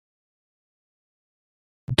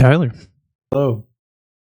Tyler, Hello.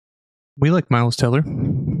 we like Miles Teller.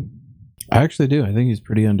 I actually do. I think he's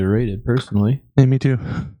pretty underrated, personally. Yeah, me too.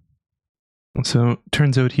 So,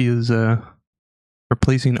 turns out he is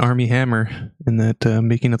replacing Armie Hammer in that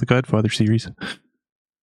Making of the Godfather series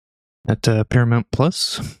at Paramount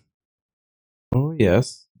Plus. Oh,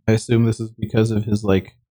 yes. I assume this is because of his,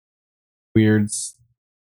 weird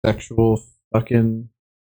sexual fucking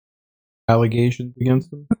allegations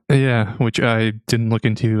against him. Yeah, which I didn't look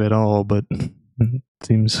into at all, but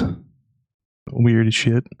seems weird as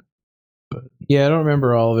shit. Yeah, I don't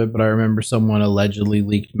remember all of it, but I remember someone allegedly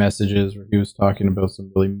leaked messages where he was talking about some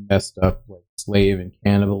really messed up, slave and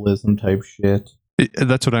cannibalism type shit.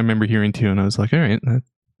 That's what I remember hearing too, and I was like, all right,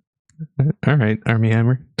 Armie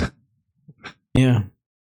Hammer. Yeah.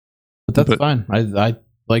 But that's fine. I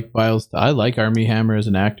like Miles. I like Armie Hammer as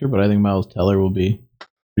an actor, but I think Miles Teller will be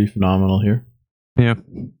pretty phenomenal here. Yeah.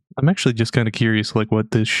 I'm actually just kind of curious,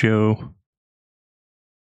 what this show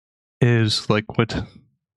is, what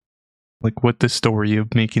the story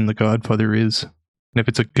of Making the Godfather is, and if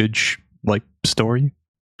it's a good story.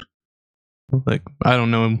 I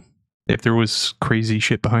don't know if there was crazy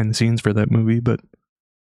shit behind the scenes for that movie, but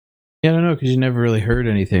yeah, I don't know, because you never really heard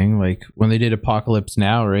anything. When they did Apocalypse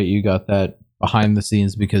Now, right? You got that behind the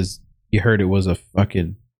scenes because you heard it was a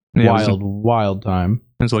fucking wild time.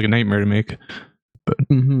 It was like a nightmare to make. But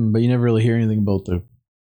you never really hear anything about the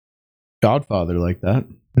Godfather like that.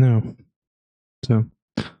 No. So,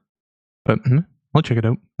 but I'll check it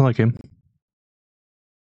out. I like him.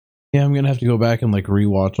 Yeah, I'm gonna have to go back and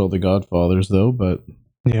rewatch all the Godfathers though. But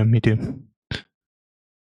yeah, me too.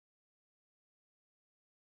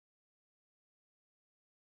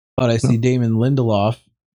 But I see Damon Lindelof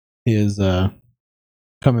is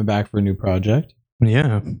coming back for a new project.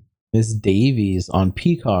 Yeah, Miss Davies on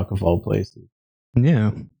Peacock of all places.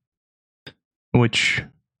 Yeah, which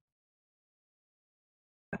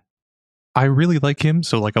I really like him,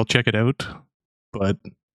 so I'll check it out. But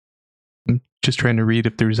I'm just trying to read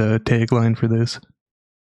if there's a tagline for this.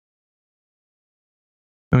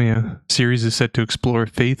 Oh yeah, series is set to explore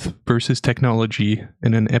faith versus technology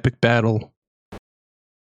in an epic battle.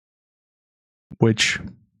 Which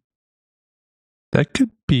that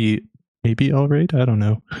could be maybe all right. I don't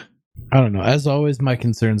know. As always, my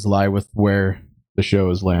concerns lie with where the show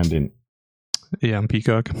is landing. Yeah, on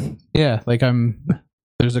Peacock. Yeah,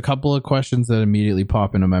 there's a couple of questions that immediately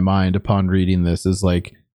pop into my mind upon reading this. Is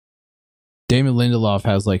Damon Lindelof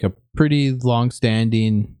has a pretty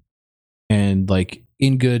long-standing and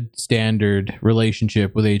in good standard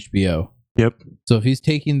relationship with HBO. Yep. So if he's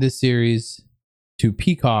taking this series to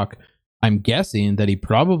Peacock, I'm guessing that he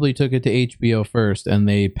probably took it to HBO first and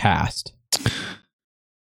they passed.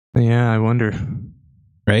 Yeah, I wonder.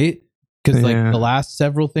 Right? Because the last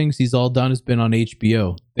several things he's all done has been on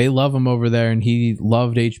HBO. They love him over there and he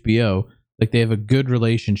loved HBO. They have a good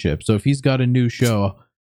relationship. So if he's got a new show,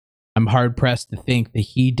 I'm hard pressed to think that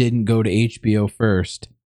he didn't go to HBO first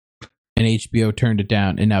and HBO turned it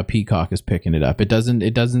down and now Peacock is picking it up. It doesn't,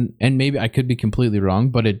 and maybe I could be completely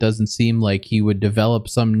wrong, but it doesn't seem like he would develop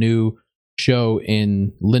some new show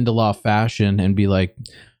in Lindelof fashion and be like,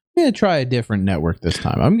 yeah, try a different network this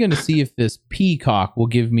time. I'm going to see if this Peacock will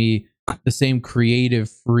give me the same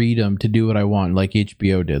creative freedom to do what I want like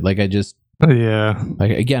HBO did.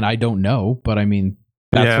 Again, I don't know, but I mean,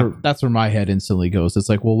 that's where my head instantly goes. It's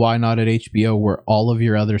well, why not at HBO where all of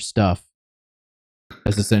your other stuff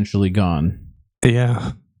has essentially gone?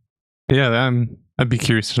 Yeah. I'd be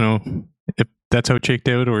curious to know if that's how it shaked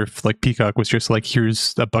out, or if Peacock was just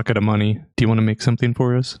here's a bucket of money. Do you want to make something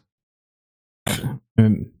for us?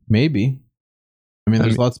 Maybe. I mean,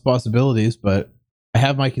 there's lots of possibilities, but I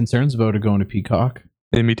have my concerns about it going to Peacock.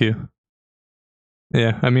 Yeah, me too.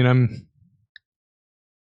 Yeah, I mean,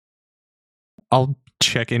 I'll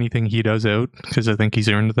check anything he does out because I think he's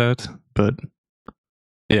earned that. But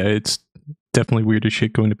yeah, it's definitely weird as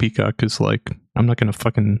shit going to Peacock because I'm not gonna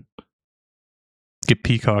fucking get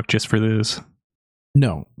Peacock just for this.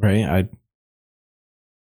 No, right? I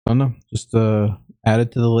don't know. Just add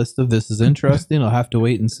it to the list of this is interesting. I'll have to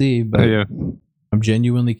wait and see, but yeah. I'm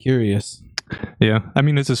genuinely curious. Yeah, I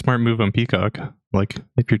mean, it's a smart move on Peacock.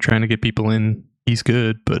 If you're trying to get people in, he's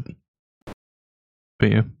good, but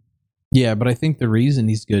yeah. Yeah, but I think the reason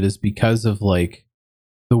he's good is because of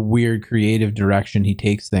the weird creative direction he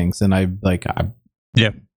takes things, and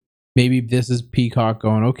maybe this is Peacock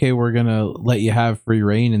going, okay, we're gonna let you have free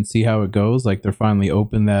reign and see how it goes. They're finally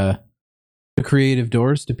open the creative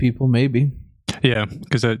doors to people, maybe. Yeah,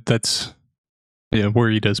 because that's where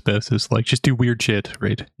he does best is just do weird shit,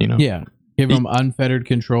 right? Yeah, give him unfettered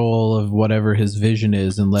control of whatever his vision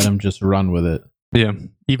is and let him just run with it. Yeah,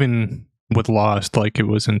 even with Lost, like it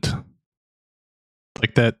wasn't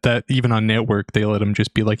like that even on network they let him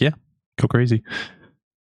just be like, yeah, go crazy.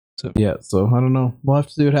 So yeah, so I don't know. We'll have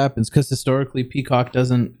to see what happens, because historically Peacock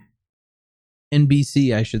doesn't,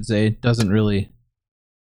 NBC I should say, doesn't really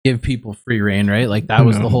give people free reign, right? Like that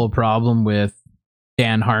was the whole problem with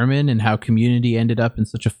Dan Harmon and how Community ended up in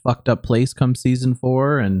such a fucked up place come season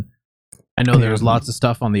 4. And I know there was lots of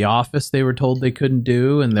stuff on The Office they were told they couldn't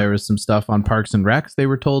do, and there was some stuff on Parks and Recs they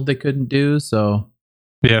were told they couldn't do. So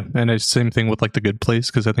yeah, and it's same thing with like The Good Place,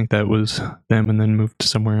 because I think that was them and then moved to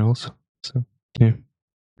somewhere else. So yeah,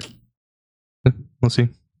 we'll see.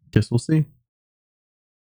 Guess we'll see.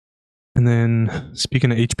 And then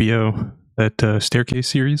speaking of HBO, that Staircase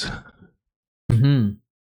series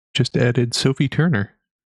just added Sophie Turner,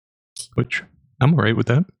 which I'm alright with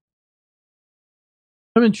that.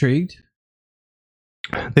 I'm intrigued.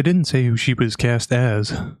 They didn't say who she was cast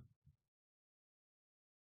as,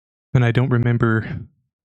 and I don't remember.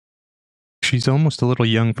 She's almost a little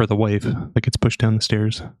young for the wife, like gets pushed down the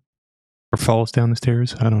stairs or falls down the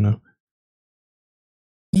stairs. I don't know.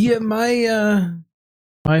 Yeah,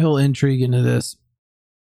 my whole intrigue into this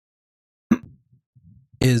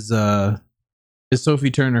is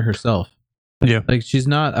Sophie Turner herself. Yeah, like she's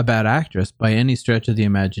not a bad actress by any stretch of the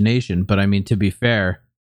imagination, but I mean, to be fair,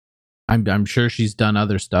 I'm sure she's done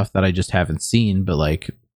other stuff that I just haven't seen, but like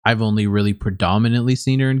I've only really predominantly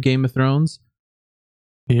seen her in Game of Thrones.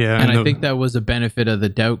 Yeah, and I think that was a benefit of the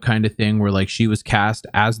doubt kind of thing, where like she was cast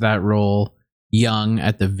as that role young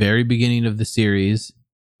at the very beginning of the series,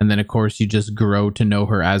 and then of course you just grow to know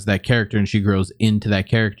her as that character and she grows into that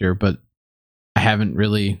character. But I haven't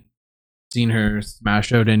really seen her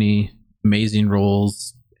smash out any amazing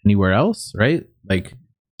roles anywhere else, right? Like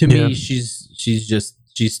to me, she's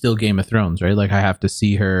still Game of Thrones, right? Like I have to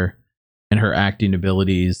see her and her acting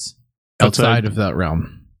abilities outside of that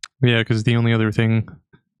realm. Yeah, because the only other thing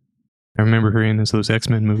I remember her in is those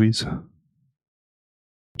X-Men movies.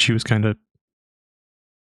 She was kind of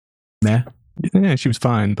meh. Yeah, she was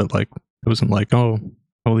fine, but like it wasn't like, oh,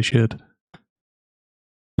 holy shit.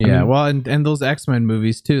 Yeah, I mean, well, and those X-Men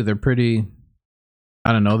movies too, they're pretty,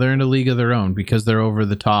 I don't know, they're in a league of their own because they're over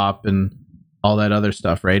the top and all that other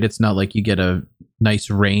stuff, right? It's not like you get a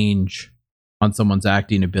nice range on someone's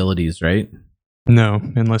acting abilities, right? No,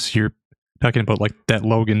 unless you're talking about like that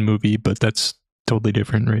Logan movie, but that's totally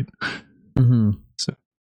different, right? Mm-hmm. So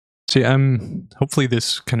yeah, hopefully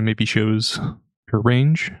this kind of maybe shows her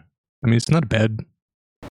range. I mean, it's not bad.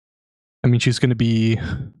 I mean, she's going to be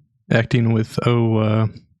acting with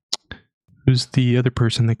who's the other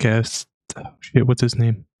person that cast? Oh, shit, what's his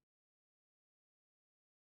name?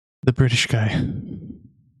 The British guy.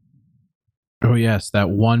 Oh yes, that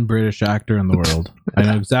one British actor in the world. I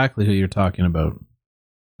know exactly who you're talking about.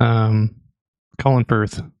 Colin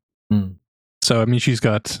Firth. Mm. So I mean, he's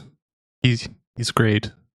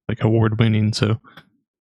great, like award winning. So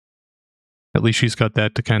at least she's got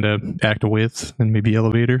that to kind of act with and maybe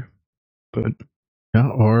elevate her. But yeah,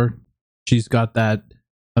 or she's got that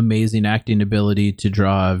amazing acting ability to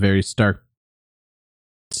draw a very stark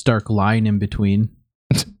line in between.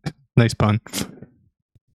 Nice pun.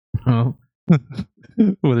 Oh.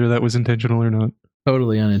 Whether that was intentional or not.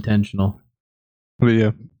 Totally unintentional. But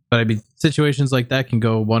yeah. But I mean, situations like that can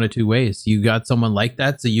go one of two ways. You got someone like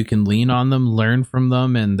that so you can lean on them, learn from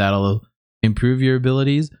them, and that'll improve your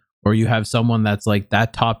abilities. Or you have someone that's like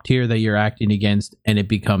that top tier that you're acting against, and it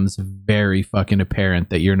becomes very fucking apparent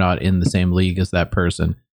that you're not in the same league as that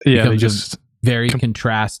person. Yeah, they just very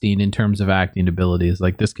contrasting in terms of acting abilities.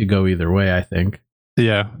 Like this could go either way, I think.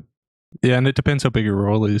 Yeah. Yeah, and it depends how big your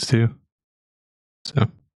role is too. So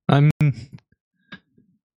I'm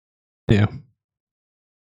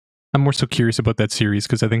more so curious about that series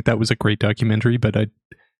because I think that was a great documentary, but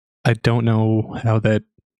I don't know how that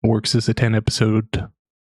works as a 10-episode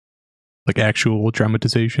like actual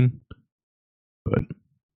dramatization. But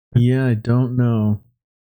yeah, I don't know.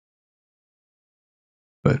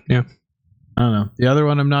 But yeah. I don't know. The other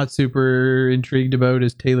one I'm not super intrigued about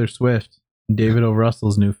is Taylor Swift, David O.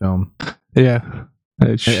 Russell's new film. Yeah.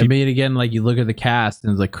 I mean, again, like you look at the cast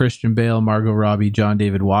and it's like Christian Bale, Margot Robbie, John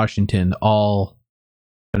David Washington, all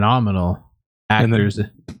phenomenal actors. And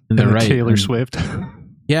they're right. Taylor Swift.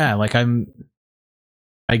 Yeah, like I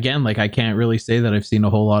can't really say that I've seen a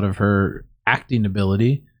whole lot of her acting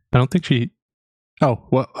ability. I don't think she. Oh,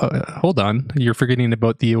 well, hold on. You're forgetting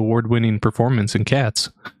about the award-winning performance in Cats.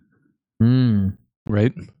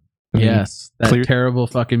 Right? I mean, yes, that terrible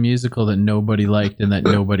fucking musical that nobody liked and that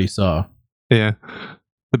nobody saw. Yeah.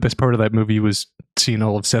 The best part of that movie was seeing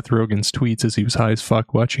all of Seth Rogen's tweets as he was high as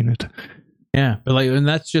fuck watching it. Yeah, but like, and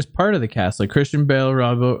that's just part of the cast. Like Christian Bale,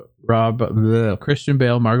 Christian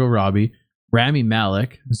Bale, Margot Robbie, Rami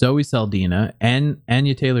Malek, Zoe Saldana, and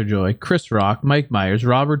Anya Taylor-Joy, Chris Rock, Mike Myers,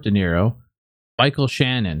 Robert De Niro, Michael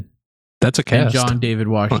Shannon. That's a cast. And John David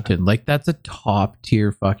Washington. Like, that's a top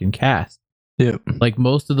tier fucking cast. Yeah. Like,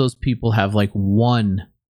 most of those people have like won,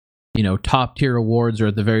 top tier awards, or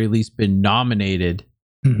at the very least been nominated.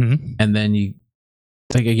 Mm-hmm. And then you,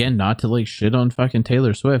 like, again, not to like shit on fucking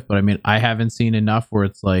Taylor Swift, but I mean, I haven't seen enough where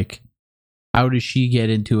it's like, how does she get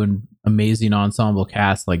into an amazing ensemble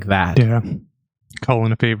cast like that? Yeah.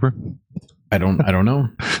 Calling a favor. I don't know.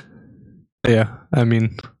 Yeah. I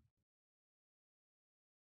mean,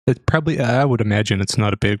 it probably, I would imagine it's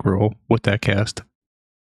not a big role with that cast.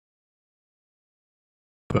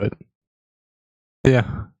 But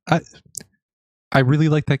yeah, I really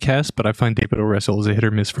like that cast, but I find David O. Russell is a hit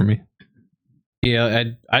or miss for me. Yeah,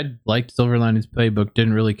 I liked Silver Linings Playbook.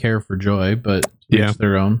 Didn't really care for Joy, but each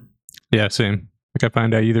their own. Yeah, same. Like, I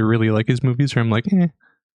find I either really like his movies or I'm like, eh.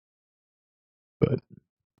 But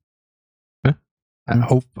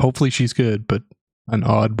hopefully she's good, but an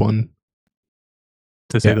odd one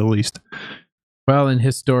to say the least. Well, and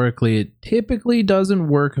historically, it typically doesn't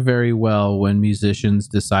work very well when musicians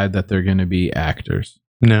decide that they're going to be actors.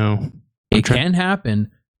 No, it can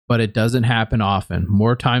happen, but it doesn't happen often.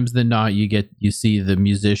 More times than not, you see the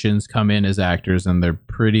musicians come in as actors, and they're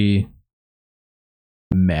pretty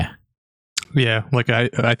meh. Yeah, like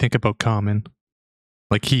I think about Common.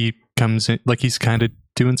 Like, he comes in, like, he's kind of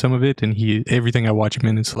doing some of it, and everything I watch him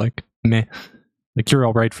in is like meh. Like, you're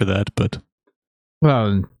all right for that, but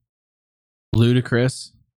well,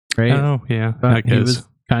 Ludacris, right? Oh yeah, I guess he was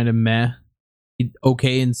kind of meh.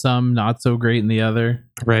 Okay in some, not so great in the other.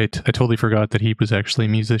 Right. I totally forgot that he was actually a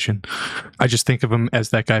musician. I just think of him as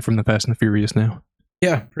that guy from the Fast and the Furious now.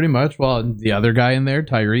 Yeah, pretty much. Well, the other guy in there,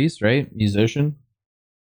 Tyrese, right? Musician.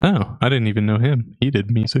 Oh, I didn't even know him. He did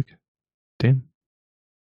music. Damn.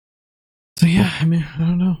 So yeah, I mean, I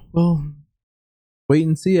don't know. Well, wait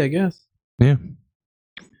and see, I guess. Yeah.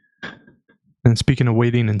 And speaking of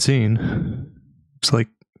waiting and seeing, it's like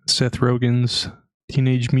Seth Rogen's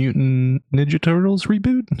Teenage Mutant Ninja Turtles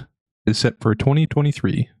reboot is set for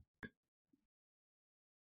 2023.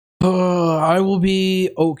 I will be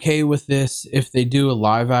okay with this if they do a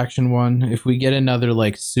live action one. If we get another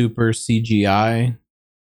like super CGI,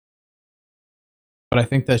 but I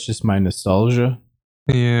think that's just my nostalgia.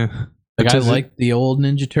 Yeah. Like, I liked the old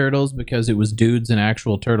Ninja Turtles because it was dudes in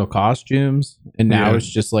actual turtle costumes, and now it's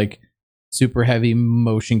just like super heavy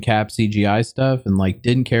motion cap CGI stuff, and like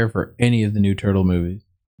didn't care for any of the new turtle movies.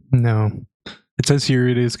 No. It says here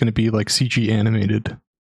it is going to be like CG animated.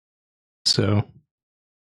 So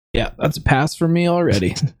yeah, that's a pass for me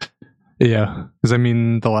already. Yeah, because I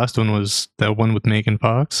mean, the last one was that one with Megan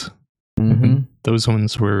Fox. Mm-hmm. Those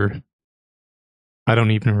ones were, I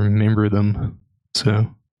don't even remember them. So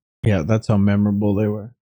yeah, that's how memorable they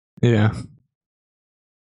were. Yeah.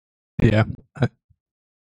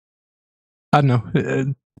 I don't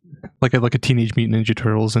know. Like, I like a Teenage Mutant Ninja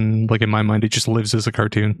Turtles, and like in my mind, it just lives as a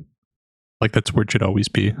cartoon. Like, that's where it should always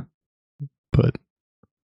be. But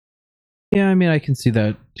yeah, I mean, I can see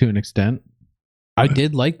that to an extent. I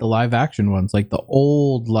did like the live action ones, like the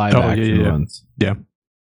old live action ones. Yeah.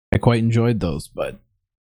 I quite enjoyed those, but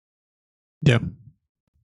yeah.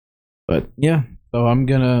 But yeah, so I'm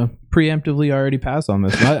gonna preemptively already pass on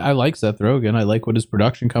this. I like Seth Rogen. I like what his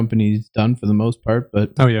production company's done for the most part,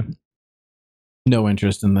 but no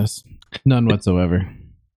interest in this. None whatsoever.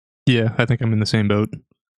 Yeah, I think I'm in the same boat.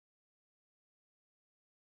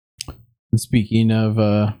 And speaking of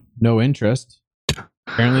no interest,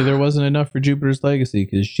 apparently there wasn't enough for Jupiter's Legacy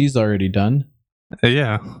because she's already done.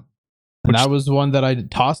 Yeah. And that was one that I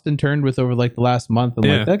tossed and turned with over like the last month. I'm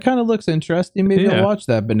like, that kind of looks interesting. Maybe I'll watch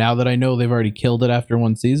that. But now that I know they've already killed it after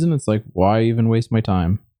one season, it's like, why even waste my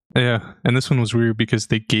time? Yeah. And this one was weird because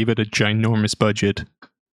they gave it a ginormous budget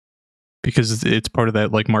because it's part of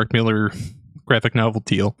that like Mark Miller graphic novel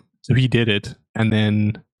deal. So he did it, and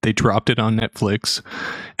then they dropped it on Netflix.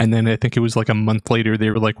 And then I think it was like a month later,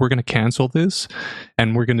 they were like, we're going to cancel this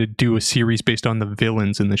and we're going to do a series based on the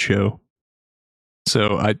villains in the show.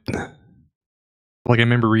 So I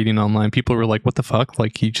remember reading online, people were like, what the fuck?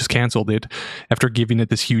 Like, he just canceled it after giving it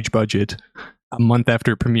this huge budget a month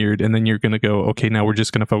after it premiered. And then you're going to go, okay, now we're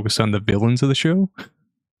just going to focus on the villains of the show.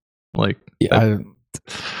 Like, yeah,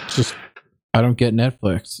 I don't get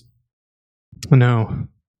Netflix. No.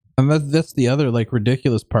 And that's the other like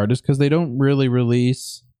ridiculous part is because they don't really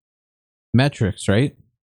release metrics, right?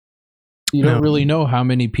 You don't really know how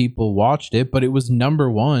many people watched it, but it was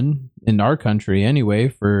number one in our country anyway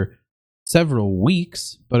for several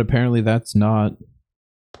weeks, but apparently that's not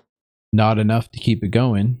enough to keep it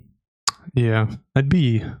going. Yeah, I'd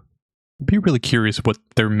be really curious what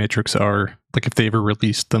their metrics are, like if they ever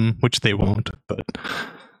released them, which they won't, but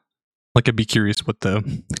like I'd be curious what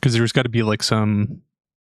because there's got to be like some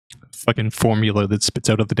fucking formula that spits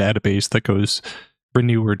out of the database that goes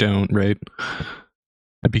renew or don't, right?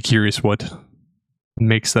 I'd be curious what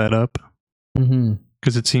makes that up.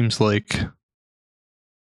 Because it seems like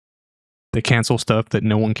they cancel stuff that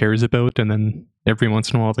no one cares about, and then every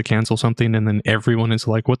once in a while they cancel something, and then everyone is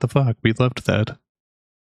like, what the fuck? We loved that.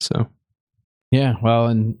 So. Yeah, well,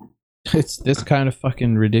 and it's this kind of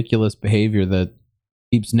fucking ridiculous behavior that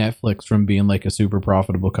keeps Netflix from being like a super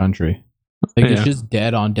profitable country. Like it's just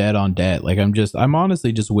debt on debt on debt. Like I'm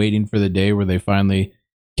honestly just waiting for the day where they finally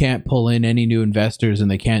can't pull in any new investors and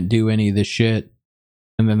they can't do any of this shit.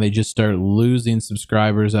 And then they just start losing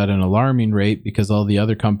subscribers at an alarming rate because all the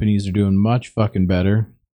other companies are doing much fucking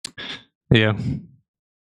better. Yeah.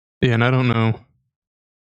 Yeah, and I don't know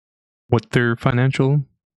what their financial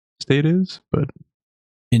state is, but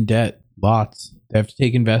in debt, lots. They have to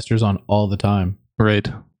take investors on all the time. Right.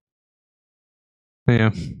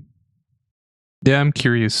 Yeah. Yeah, I'm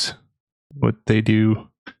curious what they do.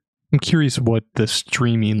 I'm curious what the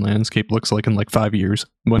streaming landscape looks like in like 5 years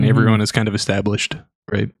when everyone is kind of established,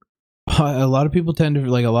 right? A lot of people tend to,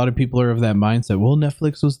 like, a lot of people are of that mindset. Well,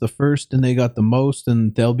 Netflix was the first and they got the most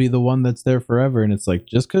and they'll be the one that's there forever. And it's like,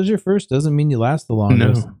 just because you're first doesn't mean you last the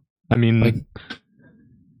longest. No. I mean, like,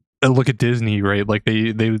 look at Disney, right? Like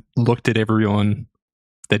they looked at everyone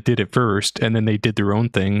that did it first and then they did their own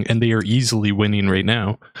thing and they are easily winning right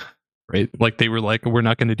now, right? Like they were like, we're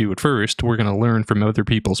not going to do it first. We're going to learn from other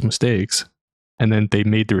people's mistakes. And then they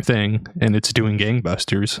made their thing and it's doing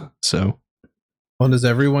gangbusters. So. Well, is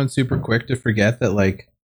everyone super quick to forget that like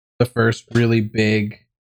the first really big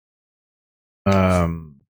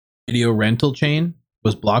video rental chain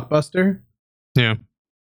was Blockbuster? Yeah.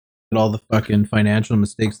 And all the fucking financial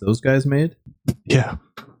mistakes those guys made? Yeah.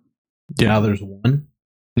 Yeah. Now there's one?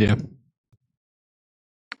 Yeah.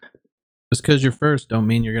 Just because you're first don't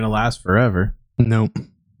mean you're going to last forever. Nope.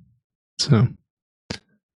 So,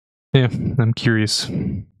 yeah, I'm curious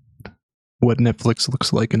what Netflix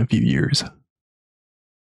looks like in a few years.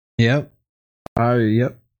 Yep.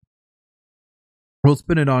 Yep. Well, it's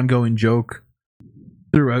been an ongoing joke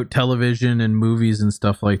throughout television and movies and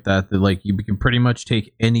stuff like that, that like you can pretty much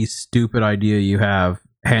take any stupid idea you have,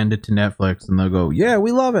 hand it to Netflix, and they'll go, yeah,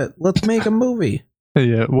 we love it. Let's make a movie.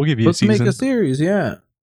 Yeah, we'll give you a season. Let's make a series, yeah.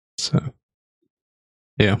 So,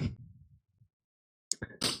 yeah.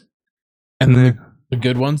 And the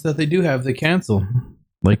good ones that they do have, they cancel.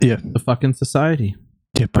 Like the fucking Society.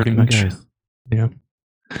 Yeah, pretty much. Guys. Yeah.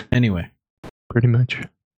 Anyway. Pretty much.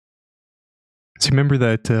 So you remember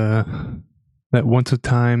that Once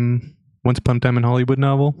Upon a Time in Hollywood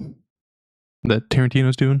novel that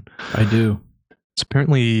Tarantino's doing? I do. It's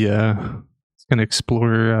apparently it's going to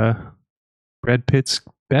explore Brad Pitt's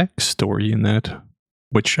backstory in that,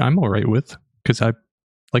 which I'm all right with because I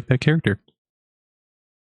like that character.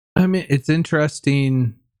 I mean, it's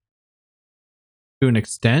interesting to an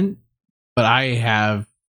extent, but I have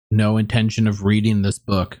no intention of reading this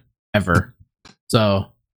book ever.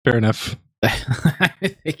 So fair enough.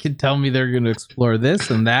 They can tell me they're going to explore this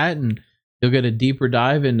and that, and you'll get a deeper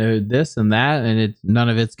dive into this and that, and none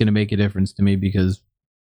of it's going to make a difference to me because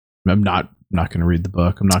I'm not going to read the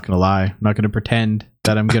book. I'm not going to lie. I'm not going to pretend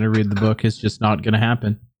that I'm going to read the book. It's just not going to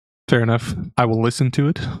happen. Fair enough. I will listen to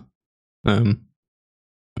it. But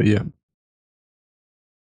yeah.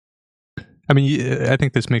 I mean, I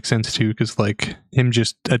think this makes sense too, because like him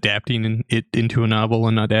just adapting it into a novel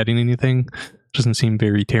and not adding anything doesn't seem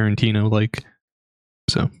very Tarantino-like.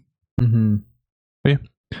 So, yeah.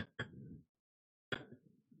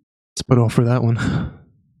 That's about all for that one. All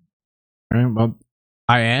right. Well,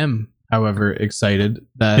 I am, however, excited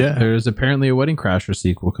that there's apparently a Wedding Crasher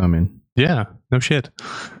sequel coming. Yeah. No shit.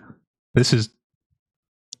 This is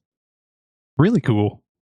really cool.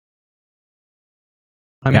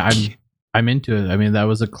 I'm into it. I mean, that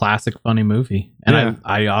was a classic funny movie. And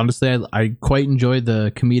I honestly, I quite enjoyed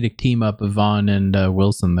the comedic team up of Vaughn and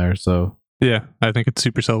Wilson there. So yeah, I think it's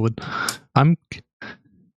super solid. I'm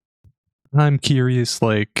curious,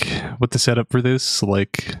 like, what the setup for this,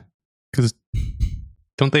 like, because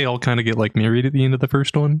don't they all kind of get like married at the end of the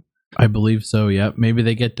first one? I believe so. Yeah, maybe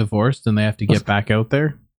they get divorced and they have to get back out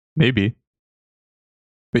there. Maybe.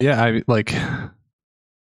 But yeah, I like.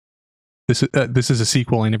 This is a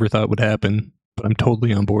sequel I never thought would happen, but I'm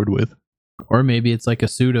totally on board with. Or maybe it's like a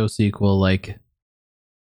pseudo sequel, like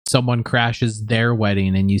someone crashes their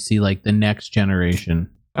wedding and you see like the next generation.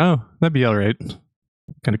 Oh, that'd be all right.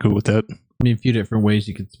 Kind of cool with that. I mean, a few different ways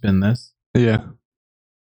you could spin this. Yeah.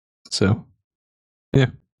 So, yeah.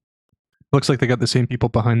 Looks like they got the same people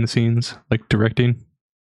behind the scenes, like directing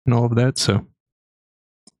and all of that. So,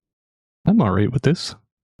 I'm all right with this.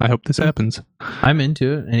 I hope this happens. I'm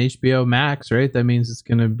into it. And HBO Max, right? That means it's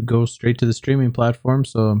going to go straight to the streaming platform.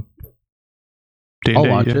 So, I'll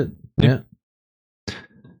watch it. Yeah.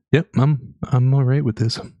 Yep, I'm all right with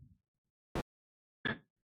this.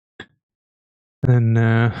 And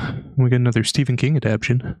we got another Stephen King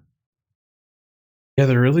adaptation. Yeah,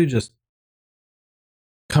 they're really just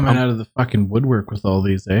coming out of the fucking woodwork with all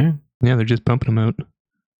these, eh? Yeah, they're just pumping them out.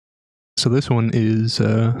 So this one is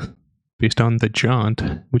based on The Jaunt,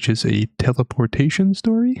 which is a teleportation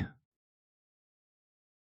story.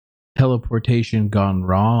 Teleportation gone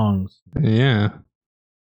wrong. Yeah.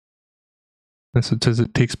 So it says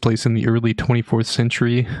it takes place in the early 24th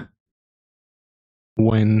century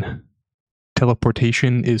when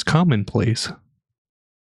teleportation is commonplace.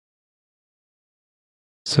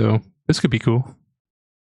 So this could be cool.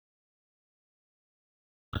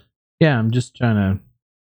 Yeah, I'm just trying to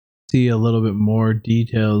see a little bit more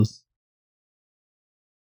details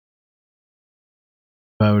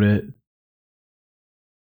about it.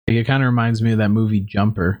 It kind of reminds me of that movie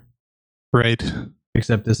Jumper. Right.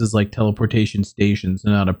 Except this is like teleportation stations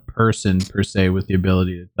and not a person per se with the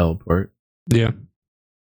ability to teleport. Yeah.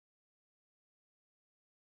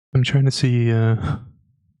 I'm trying to see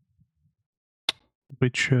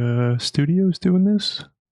which studio's doing this.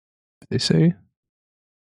 Did they say?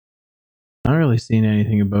 Not really seen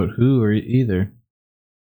anything about who or either.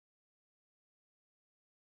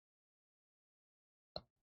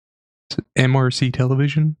 Is it MRC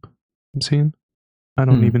Television? I'm seeing. I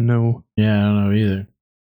don't even know. Yeah, I don't know either.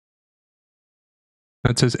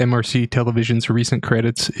 That says MRC Television's recent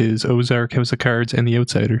credits is Ozark, House of Cards, and The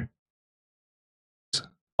Outsider.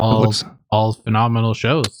 All phenomenal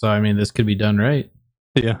shows. So, I mean, this could be done right.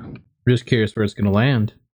 Yeah. I'm just curious where it's going to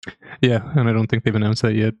land. Yeah, and I don't think they've announced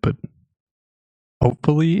that yet, but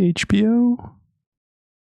hopefully HBO?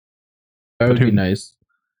 That would be nice.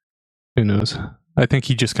 Who knows? I think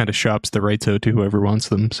he just kind of shops the rights out to whoever wants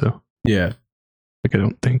them, so. Yeah. Like, I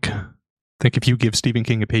don't think if you give Stephen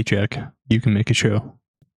King a paycheck, you can make a show.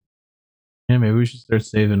 Yeah, maybe we should start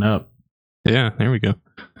saving up. Yeah, there we go.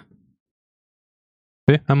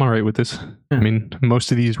 Yeah, I'm all right with this. Yeah. I mean,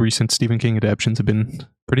 most of these recent Stephen King adaptations have been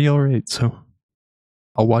pretty all right, so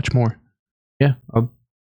I'll watch more. Yeah, I'll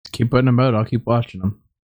keep putting them out. I'll keep watching them.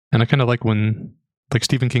 And I kind of like when, like,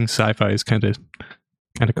 Stephen King's sci-fi is kind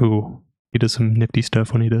of cool. He does some nifty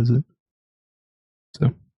stuff when he does it.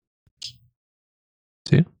 So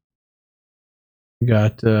yeah. We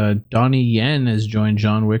got Donnie Yen has joined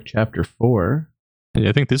John Wick Chapter 4. Yeah,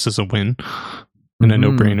 I think this is a win and a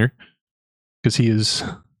no-brainer because he is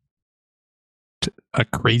a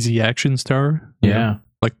crazy action star. Yeah. Know,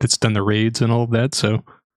 like that's done the raids and all of that. So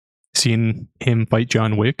seeing him fight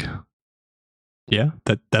John Wick, yeah,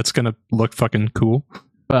 that's going to look fucking cool.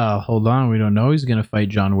 Well, hold on. We don't know he's going to fight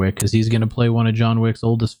John Wick because he's going to play one of John Wick's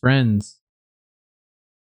oldest friends.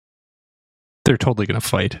 They're totally going to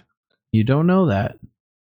fight. You don't know that.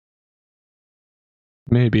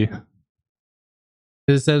 Maybe.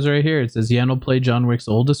 It says right here, it says Yen will play John Wick's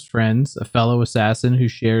oldest friends, a fellow assassin who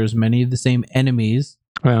shares many of the same enemies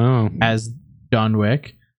as John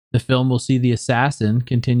Wick. The film will see the assassin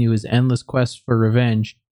continue his endless quest for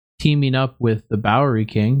revenge, teaming up with the Bowery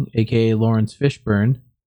King, aka Lawrence Fishburne,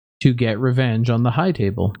 to get revenge on the High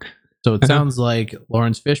Table. So it sounds like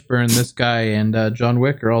Lawrence Fishburne, this guy, and John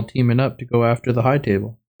Wick are all teaming up to go after the High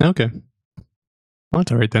Table. Okay. Well,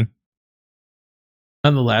 that's all right then.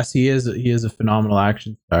 Nonetheless, he is a phenomenal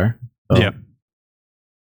action star. So yeah.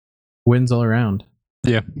 Wins all around.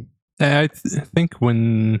 Yeah. I think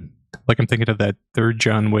when, like, I'm thinking of that third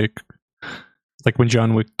John Wick, like when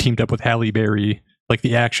John Wick teamed up with Halle Berry, like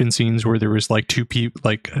the action scenes where there was like two people,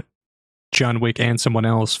 like John Wick and someone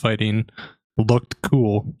else fighting, looked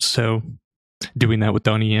cool. So doing that with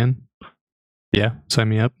Donnie Yen, yeah, sign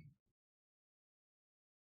me up.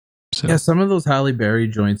 So. Yeah, some of those Halle Berry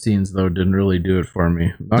joint scenes though didn't really do it for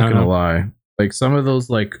me. I'm not gonna lie. Like some of those,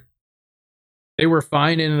 like they were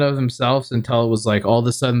fine in and of themselves until it was like all of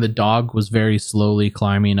a sudden the dog was very slowly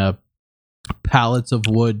climbing up pallets of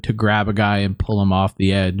wood to grab a guy and pull him off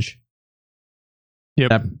the edge.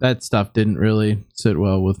 Yep. That stuff didn't really sit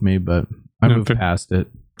well with me, but I moved past it.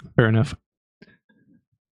 Fair enough.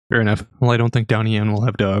 Well, I don't think Donnie Yen will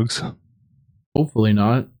have dogs. Hopefully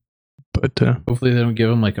not. But hopefully they don't give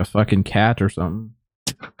him like a fucking cat or something.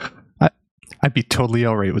 I'd be totally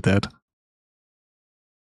all right with that.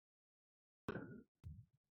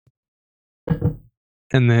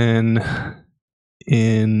 And then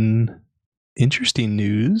in interesting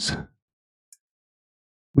news,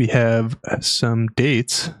 we have some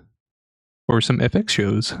dates for some FX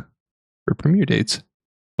shows for premiere dates.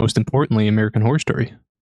 Most importantly, American Horror Story.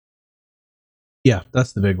 Yeah,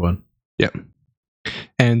 that's the big one. Yeah.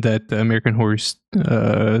 And that American Horror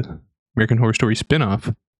Story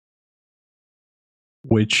spinoff,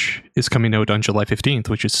 which is coming out on July 15th,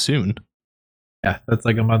 which is soon. Yeah, that's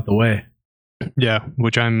like a month away. Yeah,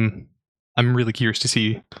 which I'm really curious to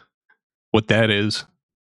see what that is,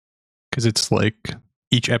 because it's like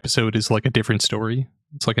each episode is like a different story.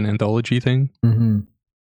 It's like an anthology thing. Mm-hmm.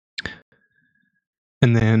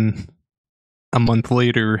 And then a month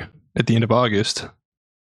later, at the end of August,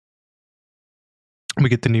 we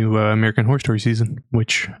get the new American Horror Story season,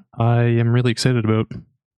 which I am really excited about.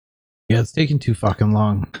 Yeah, it's taking too fucking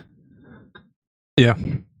long. Yeah.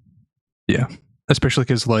 Especially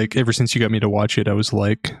because, like, ever since you got me to watch it, I was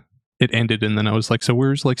like, it ended, and then I was like, so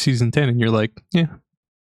where's like season 10? And you're like, yeah,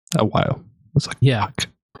 a while. I was like, yeah. Fuck.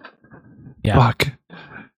 Yeah. Fuck.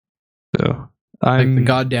 So like the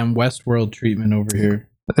goddamn Westworld treatment over here.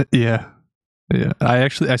 Yeah. I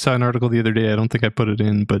saw an article the other day. I don't think I put it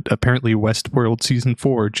in, but apparently Westworld season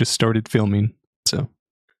 4 just started filming. So.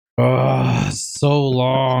 Oh, so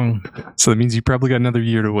long. So that means you probably got another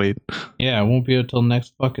year to wait. Yeah, it won't be until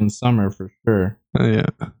next fucking summer for sure. Yeah.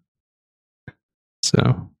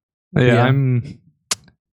 So, yeah.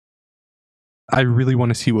 I really want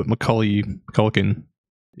to see what Macaulay Culkin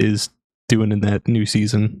is doing in that new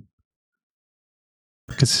season.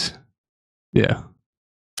 Because, yeah.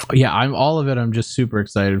 Yeah, all of it. I'm just super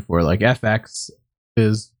excited for. Like, FX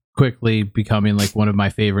is quickly becoming like one of my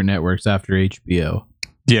favorite networks after HBO.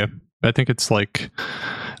 Yeah, I think it's like,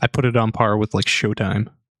 I put it on par with like Showtime.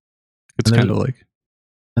 It's kind of like.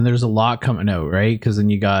 And there's a lot coming out, right? Because then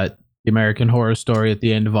you got the American Horror Story at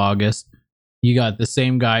the end of August. You got the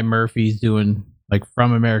same guy Murphy's doing, like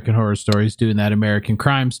from American Horror Stories, doing that American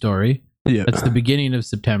Crime Story. Yeah. That's the beginning of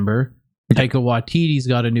September. Taika Waititi's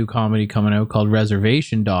got a new comedy coming out called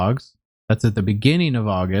Reservation Dogs. That's at the beginning of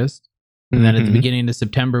August. And then at the beginning of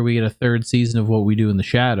September, we get a third season of What We Do in the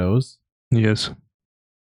Shadows. Yes.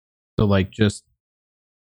 So, like, just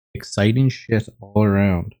exciting shit all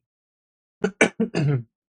around.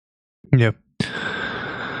 Yeah.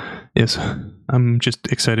 Yes. I'm just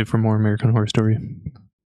excited for more American Horror Story.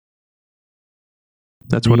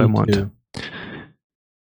 That's what I want. Too.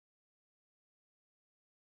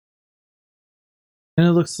 And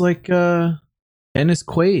it looks like Dennis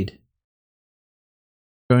Quaid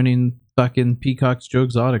joining fucking Peacock's Joe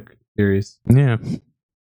Exotic series. Yeah.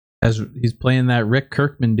 As he's playing that Rick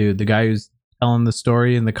Kirkman dude, the guy who's telling the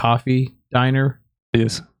story in the coffee diner.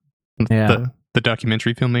 Yes. Yeah. The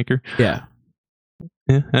documentary filmmaker. Yeah.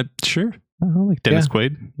 Yeah, sure. I like Dennis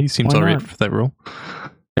Quaid. He seems alright for that role.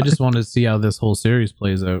 I just wanted to see how this whole series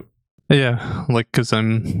plays out. Yeah, like because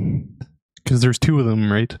there's two of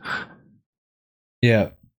them, right? Yeah.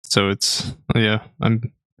 So it's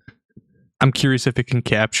I'm curious if it can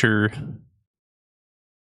capture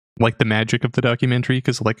like the magic of the documentary,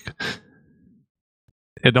 because like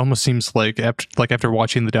it almost seems like after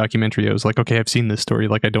watching the documentary, I was like, okay, I've seen this story.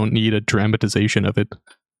 Like I don't need a dramatization of it.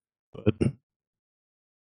 But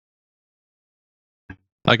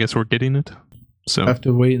I guess we're getting it. So have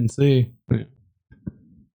to wait and see. Yeah.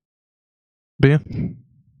 But yeah.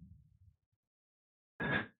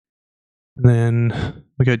 And then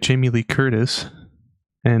we got Jamie Lee Curtis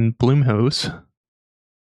and Blumhouse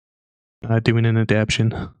doing an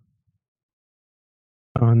adaptation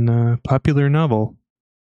on a popular novel,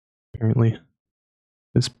 apparently.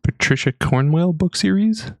 This Patricia Cornwell book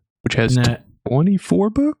series, which has 24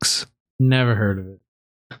 books? Never heard of it.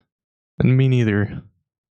 And me neither.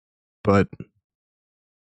 But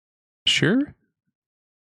sure.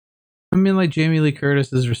 I mean, like, Jamie Lee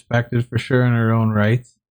Curtis is respected for sure in her own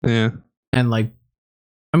rights. Yeah. And like,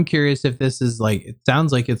 I'm curious if this is like, it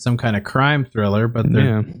sounds like it's some kind of crime thriller, but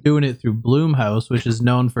they're doing it through Blumhouse, which is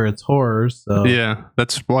known for its horrors. So yeah,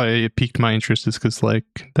 that's why it piqued my interest, is because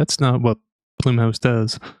like that's not what Blumhouse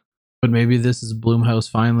does. But maybe this is Blumhouse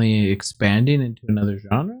finally expanding into another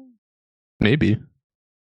genre? Maybe.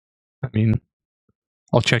 I mean,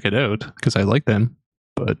 I'll check it out because I like them,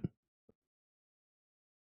 but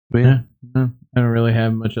yeah, I don't really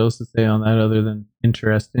have much else to say on that other than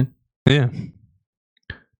interesting. Yeah.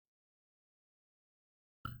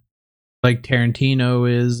 Like Tarantino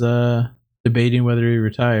is debating whether he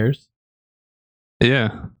retires.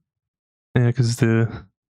 Yeah. Yeah, because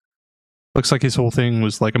looks like his whole thing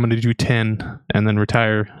was like, I'm going to do 10 and then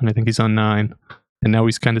retire, and I think he's on 9. And now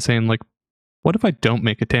he's kind of saying like, what if I don't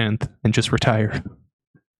make a 10th and just retire?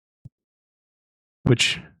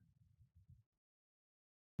 which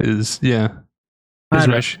is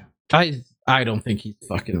I don't think he's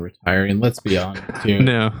fucking retiring. Let's be honest here.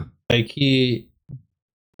 No, like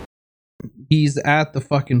he's at the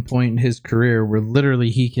fucking point in his career where literally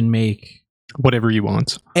he can make whatever he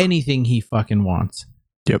wants, anything he fucking wants.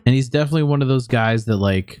 Yep. And he's definitely one of those guys that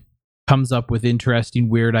like comes up with interesting,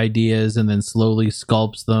 weird ideas and then slowly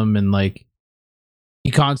sculpts them, and like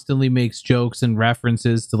he constantly makes jokes and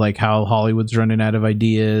references to like how Hollywood's running out of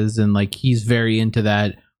ideas, and like he's very into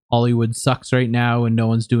that Hollywood sucks right now and no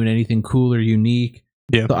one's doing anything cool or unique.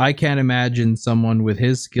 Yeah. So I can't imagine someone with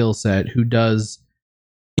his skill set who does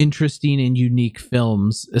interesting and unique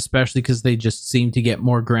films, especially because they just seem to get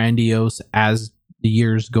more grandiose as the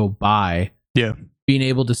years go by. Yeah. Being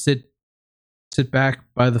able to sit back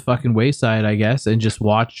by the fucking wayside, I guess, and just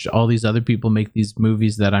watch all these other people make these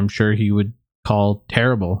movies that I'm sure he would call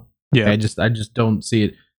terrible. Yeah. I just don't see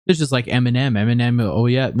it. It's just like Eminem. Oh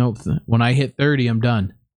yeah, no. When I hit 30, I'm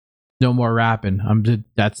done. No more rapping.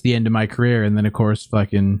 That's the end of my career. And then of course,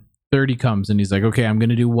 fucking 30 comes, and he's like, okay, I'm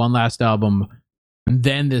gonna do one last album, and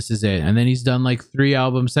then this is it. And then he's done like 3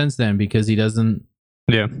 albums since then because he doesn't.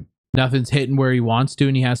 Yeah. Nothing's hitting where he wants to,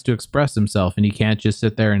 and he has to express himself, and he can't just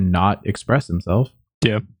sit there and not express himself.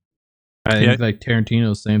 Yeah. I think like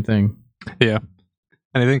Tarantino's same thing. Yeah.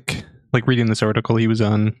 And I think like reading this article, he was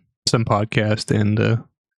on some podcast, and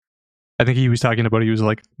I think he was talking about, he was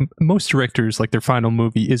like, most directors, like their final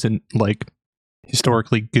movie isn't like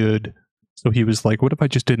historically good. So he was like, what if I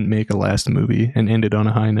just didn't make a last movie and ended on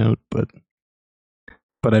a high note? But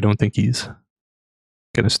I don't think he's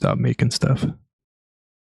gonna stop making stuff.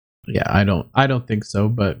 Yeah, I don't think so,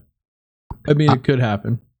 but I mean, it could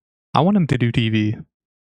happen. I want him to do TV.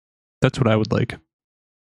 That's what I would like.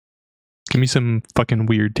 Give me some fucking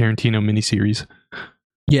weird Tarantino miniseries.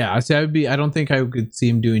 Yeah, I don't think I could see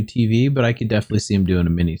him doing TV, but I could definitely see him doing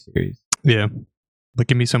a miniseries. Yeah. Like,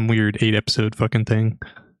 give me some weird 8-episode fucking thing.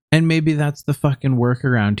 And maybe that's the fucking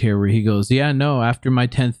workaround here where he goes, yeah, no, after my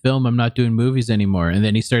 10th film, I'm not doing movies anymore. And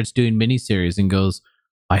then he starts doing miniseries and goes,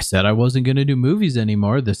 I said I wasn't going to do movies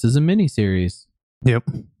anymore. This is a miniseries. Yep.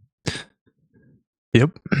 Yeah,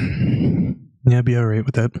 I'd be all right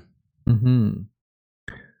with that. Mm-hmm.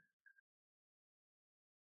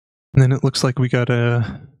 And then it looks like we got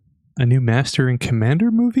a new Master and Commander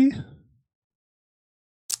movie.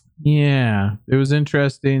 Yeah, it was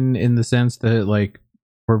interesting in the sense that like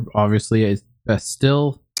we're obviously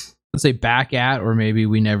still, let's say, back at, or maybe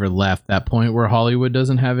we never left that point where Hollywood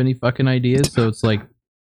doesn't have any fucking ideas. So it's like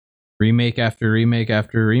remake after remake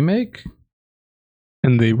after remake.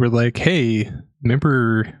 And they were like, hey,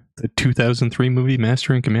 remember the 2003 movie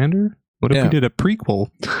Master and Commander? What if we did a prequel?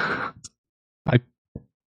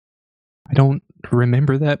 I don't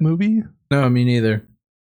remember that movie. No, me neither.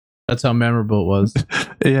 That's how memorable it was.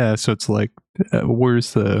 Yeah, so it's like,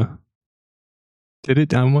 where's the... Did it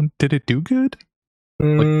do good?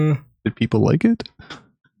 Like, did people like it?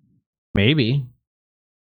 Maybe.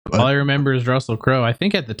 All I remember is Russell Crowe. I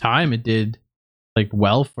think at the time it did like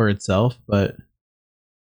well for itself, but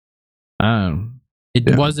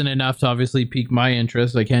it wasn't enough to obviously pique my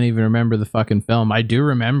interest. I can't even remember the fucking film. I do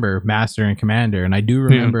remember Master and Commander, and I do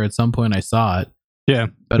remember at some point I saw it. Yeah.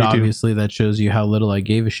 But obviously that shows you how little I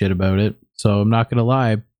gave a shit about it. So I'm not going to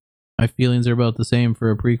lie. My feelings are about the same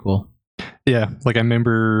for a prequel. Yeah. Like I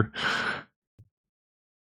remember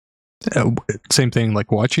same thing,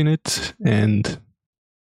 like watching it and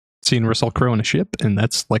seeing Russell Crowe in a ship, and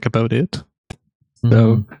that's like about it.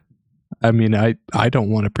 So, I mean, I don't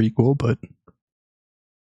want a prequel, but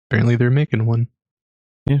apparently they're making one.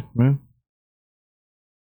 Yeah, well.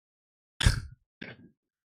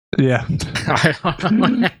 Yeah.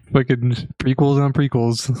 Fucking prequels on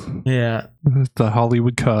prequels. Yeah. The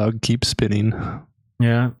Hollywood cog keeps spinning.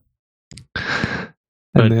 Yeah.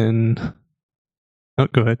 And then... Oh,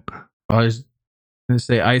 go ahead. I was going to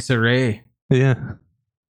say Issa Rae. Yeah.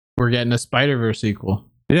 We're getting a Spider-Verse sequel.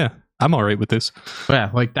 Yeah. I'm all right with this.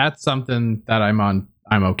 Yeah, like that's something that I'm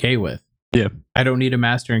okay with. Yeah. I don't need a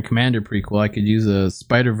Master and Commander prequel. I could use a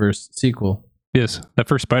Spider-Verse sequel. Yes, that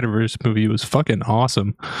first Spider-Verse movie was fucking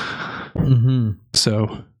awesome. Mm-hmm.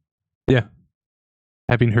 So, yeah.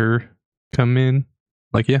 Having her come in,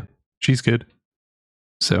 like, yeah, she's good.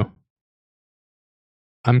 So,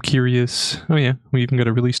 I'm curious. Oh, yeah, we even got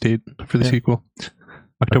a release date for the sequel.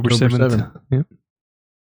 October 7th. Yeah.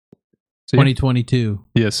 So, 2022.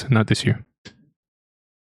 Yes, not this year.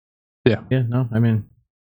 Yeah. Yeah, no, I mean,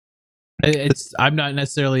 I'm not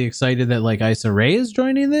necessarily excited that like Issa Rae is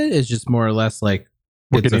joining it. It's just more or less like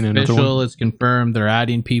it's official, it's confirmed, they're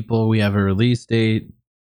adding people, we have a release date.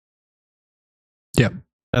 Yeah.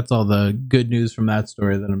 That's all the good news from that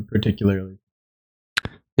story that I'm particularly.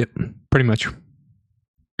 Yep, pretty much.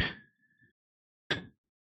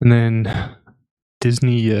 And then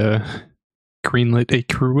Disney greenlit a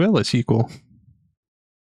Cruella sequel,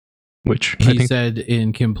 which he said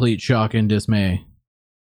in complete shock and dismay.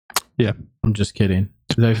 Yeah, I'm just kidding.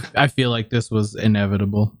 I feel like this was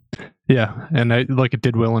inevitable. Yeah, and it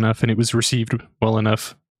did well enough, and it was received well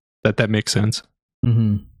enough that makes sense.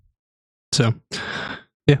 Mm-hmm. So,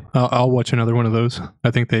 yeah, I'll watch another one of those.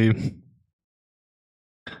 I think they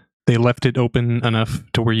left it open enough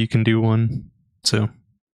to where you can do one. So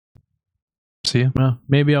yeah. Well,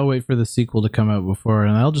 maybe I'll wait for the sequel to come out before,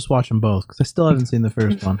 and I'll just watch them both because I still haven't seen the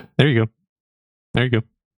first one. There you go.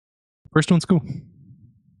 First one's cool.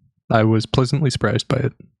 I was pleasantly surprised by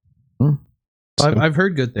it. So. I've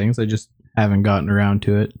heard good things. I just haven't gotten around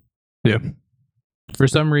to it. Yeah. For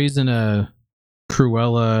some reason, a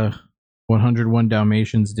Cruella 101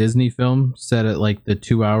 Dalmatians Disney film set at like the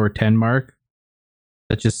 2-hour 10 mark.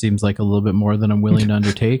 That just seems like a little bit more than I'm willing to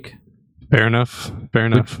undertake. Fair enough.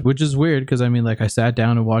 Which is weird because I mean, like, I sat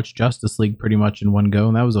down and watched Justice League pretty much in one go,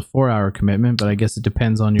 and that was a 4-hour commitment. But I guess it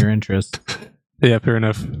depends on your interest. Yeah, fair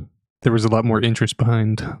enough. There was a lot more interest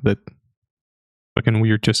behind that fucking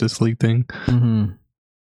weird Justice League thing. Mm-hmm.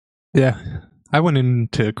 Yeah, I went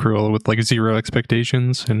into Cruella with like 0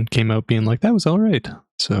 expectations and came out being like, that was all right.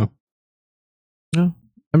 So, no,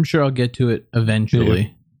 I'm sure I'll get to it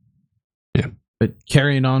eventually. Yeah. But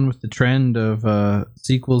carrying on with the trend of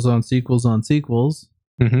sequels on sequels on sequels,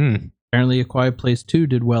 apparently A Quiet Place 2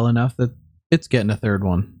 did well enough that it's getting a third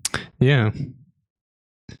one. Yeah.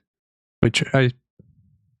 Which I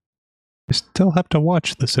still have to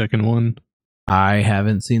watch the second one. I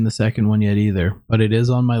haven't seen the second one yet either, but it is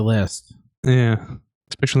on my list. Yeah.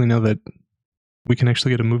 Especially now that we can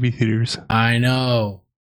actually go to movie theaters. I know.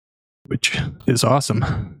 Which is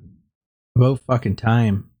awesome. About fucking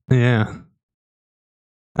time. Yeah.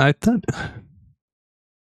 I thought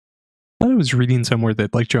I was reading somewhere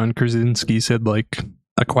that like John Krasinski said like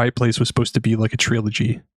A Quiet Place was supposed to be like a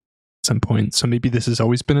trilogy at some point. So maybe this has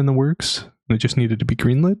always been in the works. It just needed to be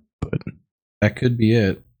greenlit, but that could be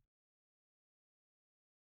it.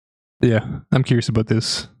 Yeah, I'm curious about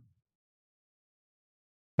this.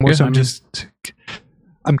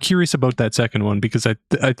 I'm curious about that second one because I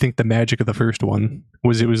think the magic of the first one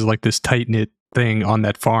was it was like this tight-knit thing on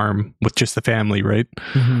that farm with just the family, right?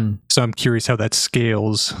 Mm-hmm. So I'm curious how that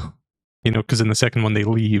scales, because in the second one they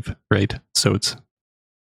leave, right? So it's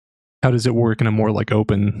how does it work in a more like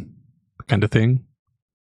open kind of thing?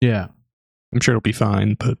 Yeah. I'm sure it'll be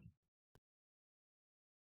fine, but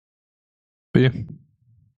yeah.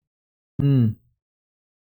 Mm.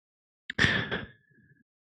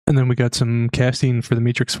 And then we got some casting for The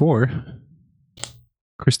Matrix 4.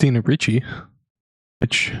 Christina Ricci,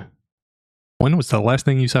 which, when was the last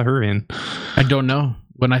thing you saw her in? I don't know.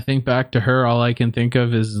 When I think back to her, all I can think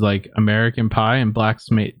of is like American Pie and Black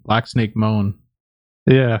Snake Moan.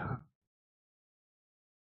 Yeah.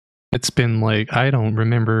 It's been like, I don't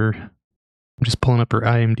remember. I'm just pulling up her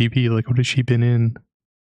IMDb. Like, what has she been in?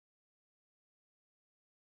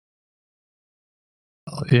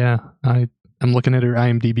 Yeah, I'm looking at her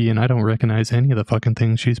IMDb and I don't recognize any of the fucking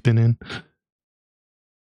things she's been in.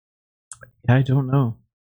 I don't know.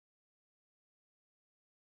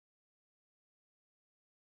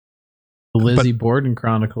 The Lizzie Borden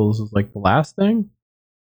Chronicles is like the last thing?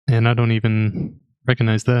 And I don't even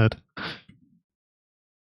recognize that.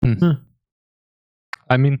 Huh.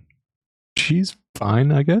 I mean, she's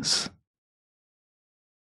fine, I guess.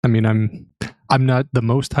 I mean, I'm not the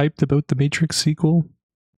most hyped about the Matrix sequel,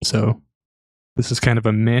 so this is kind of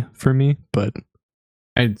a meh for me, but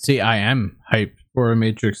I am hyped for a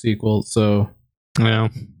Matrix sequel, so yeah.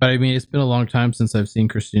 But I mean, it's been a long time since I've seen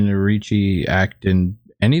Christina Ricci act in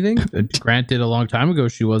anything. Granted, a long time ago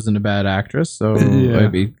she wasn't a bad actress, so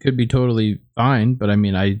it could be totally fine, but I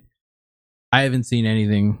mean, I haven't seen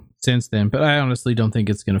anything since then, but I honestly don't think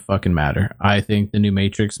it's going to fucking matter. I think the new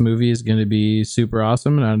Matrix movie is going to be super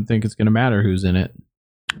awesome, and I don't think it's going to matter who's in it.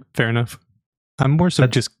 Fair enough. I'm more so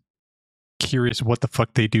just curious what the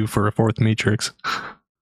fuck they do for a fourth Matrix.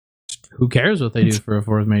 Who cares what they do for a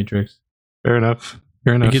fourth Matrix? Fair enough.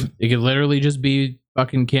 It could literally just be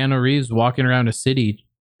fucking Keanu Reeves walking around a city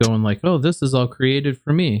going like, oh, this is all created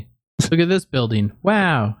for me. Look at this building.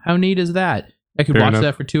 Wow, how neat is that? I could watch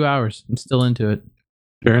that for 2 hours. I'm still into it.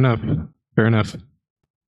 Fair enough.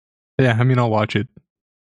 Yeah, I mean, I'll watch it.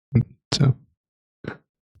 So,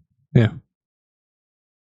 yeah.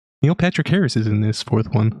 Neil Patrick Harris is in this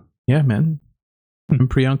fourth one. Yeah, man. And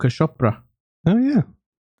Priyanka Chopra. Oh, yeah.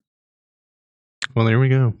 Well, there we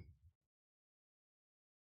go.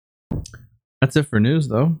 That's it for news,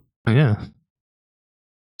 though. Yeah.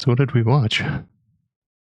 So what did we watch?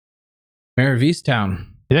 Mayor of Easttown.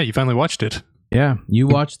 Yeah, you finally watched it. Yeah, you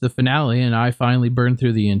watched the finale, and I finally burned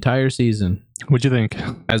through the entire season. What'd you think?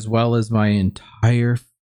 As well as my entire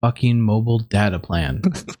fucking mobile data plan.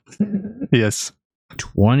 Yes.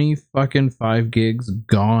 20 fucking 5 gigs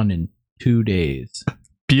gone in 2 days.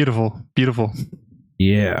 Beautiful. Beautiful.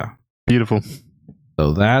 Yeah. Beautiful.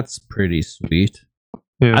 So that's pretty sweet.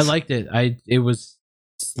 Yes. I liked it. It was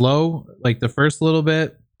slow, like the first little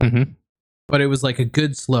bit, but it was like a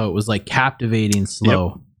good slow. It was like captivating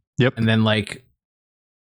slow. Yep. And then like,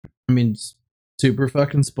 I mean, super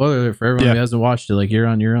fucking spoiler alert for everyone who hasn't watched it. Like, you're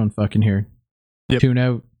on your own fucking here. Yep. Tune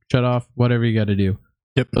out, shut off, whatever you got to do.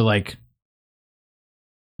 Yep. But like,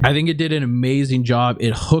 I think it did an amazing job.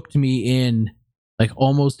 It hooked me in like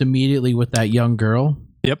almost immediately with that young girl.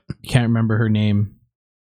 Yep. Can't remember her name,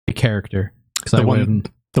 the character. The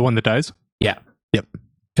one that dies? Yeah. Yep.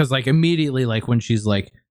 Because like immediately, like when she's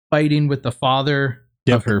like fighting with the father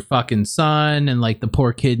of her fucking son, and like the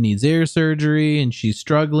poor kid needs ear surgery, and she's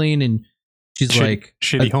struggling, and she's like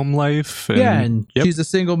shitty home life. And she's a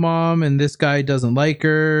single mom, and this guy doesn't like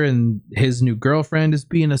her, and his new girlfriend is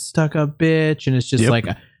being a stuck-up bitch, and it's just like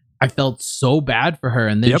I felt so bad for her.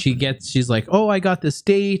 And then she's like, oh, I got this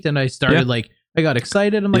date, and I started like, I got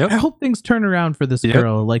excited. I'm like, I hope things turn around for this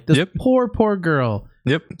girl, like this poor girl.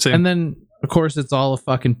 Yep. Same. And then of course it's all a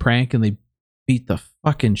fucking prank, and they beat the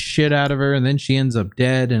fucking shit out of her, and then she ends up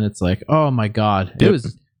dead, and it's like, oh my god.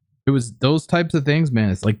 It was those types of things,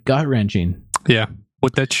 man. It's like gut-wrenching. Yeah.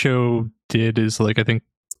 What that show did is, like, I think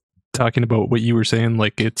talking about what you were saying,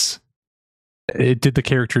 like it did the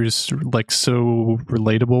characters like so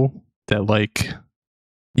relatable that like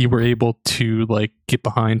you were able to like get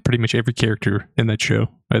behind pretty much every character in that show,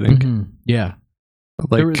 I think. Yeah.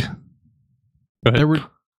 Like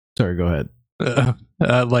sorry, go ahead.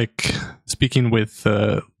 Like speaking with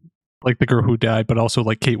like the girl who died, but also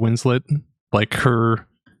like Kate Winslet, like her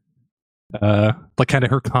like kind of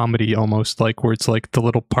her comedy almost, like where it's like the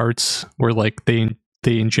little parts where like they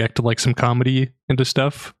inject like some comedy into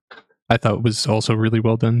stuff. I thought was also really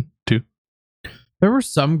well done too. There were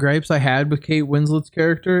some gripes I had with Kate Winslet's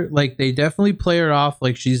character. Like, they definitely play her off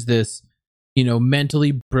like she's this, you know,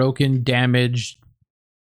 mentally broken, damaged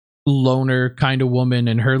loner kind of woman,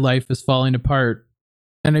 and her life is falling apart.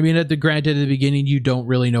 And I mean, granted, at the beginning, you don't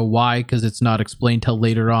really know why, because it's not explained till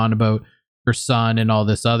later on about her son and all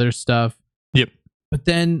this other stuff. Yep. But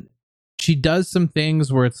then she does some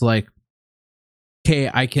things where it's like,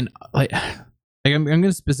 okay, I can like I'm going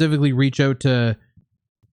to specifically reach out to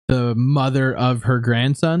the mother of her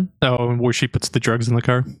grandson. Oh, where she puts the drugs in the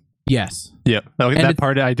car? Yes. Yeah. That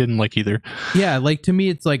part I didn't like either. Yeah, like to me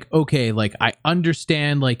it's like, okay, like I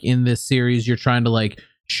understand like in this series you're trying to like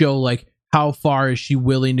show like how far is she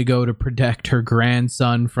willing to go to protect her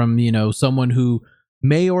grandson from, you know, someone who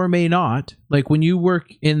may or may not. Like when you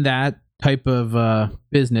work in that type of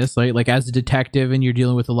business, like as a detective, and you're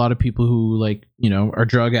dealing with a lot of people who like, you know, are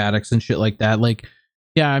drug addicts and shit like that, like,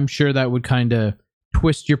 yeah, I'm sure that would kind of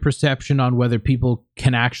twist your perception on whether people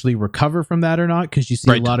can actually recover from that or not, because you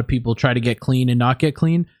see a lot of people try to get clean and not get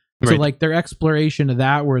clean. So like their exploration of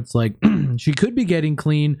that, where it's like she could be getting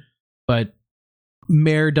clean, but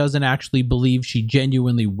Mare doesn't actually believe she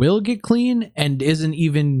genuinely will get clean, and isn't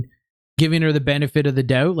even giving her the benefit of the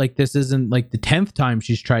doubt. Like, this isn't like the 10th time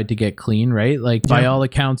she's tried to get clean, right? Like by all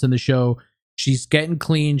accounts in the show, she's getting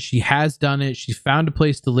clean. She has done it. She's found a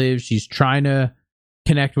place to live. She's trying to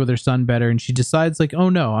connect with her son better, and she decides like, oh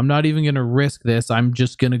no, I'm not even gonna risk this. I'm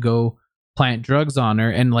just gonna go plant drugs on her.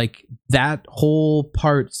 And like that whole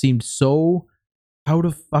part seemed so out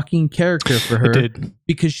of fucking character for her. It did.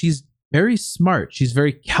 Because she's very smart, she's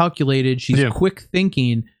very calculated, she's quick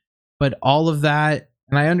thinking, but all of that,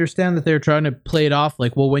 and I understand that they're trying to play it off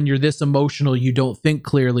like, well, when you're this emotional you don't think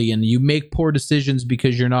clearly and you make poor decisions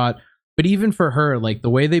because you're not. But even for her, like the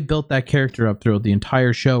way they built that character up throughout the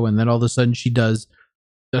entire show, and then all of a sudden she does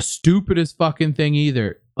the stupidest fucking thing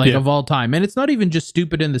of all time. And it's not even just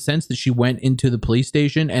stupid in the sense that she went into the police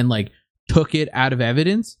station and like took it out of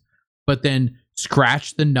evidence, but then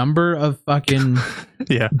scratched the number of fucking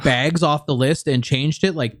bags off the list and changed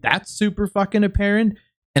it. Like, that's super fucking apparent.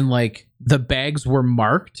 And like the bags were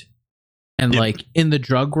marked, and like in the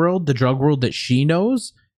drug world that she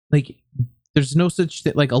knows, like there's no such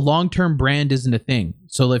thing. Like a long-term brand isn't a thing.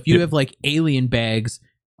 So if you have like alien bags,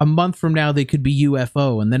 a month from now they could be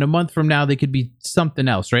UFO, and then a month from now they could be something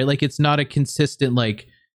else, right? Like it's not a consistent, like,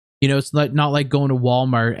 you know, it's not like going to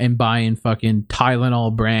Walmart and buying fucking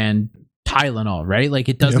Tylenol brand Tylenol, right? Like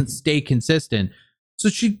it doesn't stay consistent. So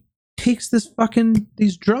she takes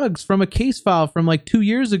these drugs from a case file from like 2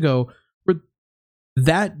 years ago where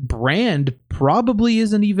that brand probably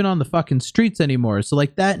isn't even on the fucking streets anymore. So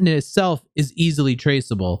like that in itself is easily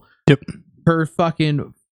traceable. Yep. Her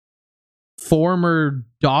fucking former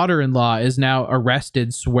daughter-in-law is now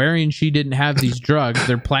arrested swearing she didn't have these drugs.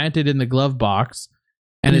 They're planted in the glove box.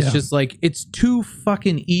 And it's just like, it's too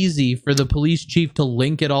fucking easy for the police chief to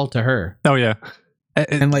link it all to her. Oh, yeah.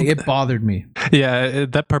 And like, it bothered me. Yeah,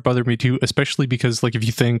 that part bothered me too, especially because like if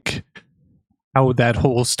you think how that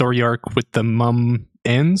whole story arc with the mum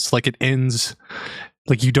ends, like it ends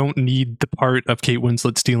like you don't need the part of Kate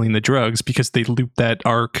Winslet stealing the drugs because they loop that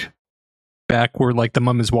arc back where like the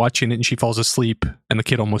mum is watching it and she falls asleep and the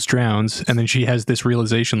kid almost drowns, and then she has this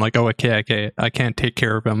realization like, oh, okay, I can't take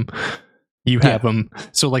care of him. You have him.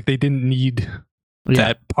 So like they didn't need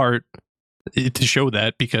that part to show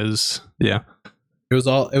that because it was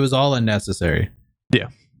all unnecessary. Yeah.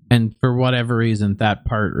 And for whatever reason, that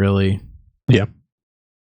part really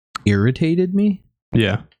irritated me.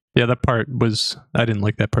 Yeah. Yeah, that part was, I didn't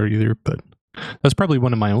like that part either, but that's probably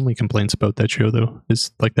one of my only complaints about that show though, is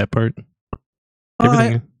like that part.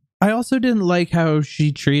 Everything. I also didn't like how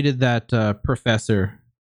she treated that professor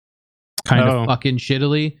kind of fucking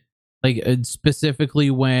shittily. Like specifically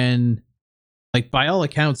when, like by all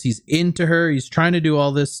accounts, he's into her. He's trying to do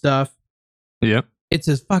all this stuff. Yep. It's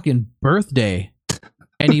his fucking birthday.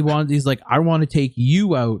 And he's like, I want to take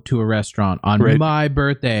you out to a restaurant on my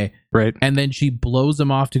birthday. Right. And then she blows him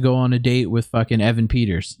off to go on a date with fucking Evan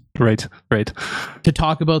Peters. Right. To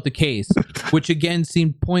talk about the case, which again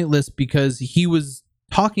seemed pointless because he was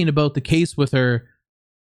talking about the case with her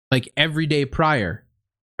like every day prior.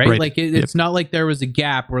 Right? Like it's not like there was a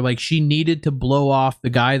gap where like she needed to blow off the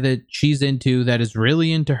guy that she's into, that is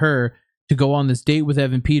really into her, to go on this date with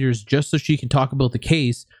Evan Peters just so she can talk about the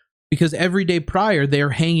case, because every day prior they are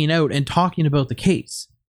hanging out and talking about the case.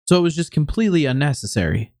 So it was just completely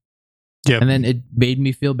unnecessary. Yeah. And then it made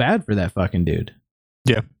me feel bad for that fucking dude.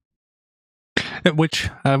 Yeah. Which,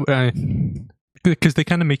 because they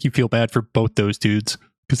kind of make you feel bad for both those dudes,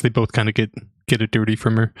 because they both kind of get it dirty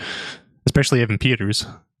from her, especially Evan Peters,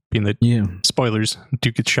 being that spoilers,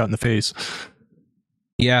 dude gets shot in the face.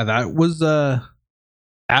 Yeah, that was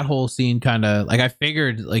that whole scene kind of like, I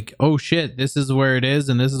figured like, oh shit, this is where it is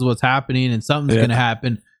and this is what's happening and something's gonna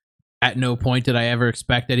happen. At no point did I ever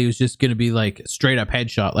expect that he was just gonna be like straight up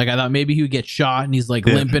headshot. Like I thought maybe he would get shot and he's like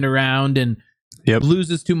limping around and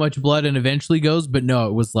loses too much blood and eventually goes, but no,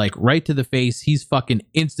 it was like right to the face. He's fucking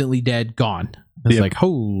instantly dead, gone. It's like,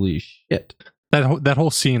 holy shit. That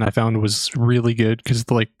whole scene I found was really good because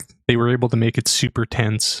like they were able to make it super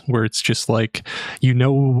tense, where it's just like, you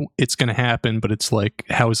know it's gonna happen, but it's like,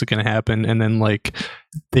 how is it gonna happen? And then like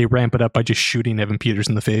they ramp it up by just shooting Evan Peters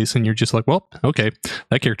in the face, and you're just like, well, okay,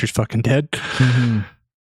 that character's fucking dead. Mm-hmm.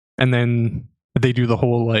 And then they do the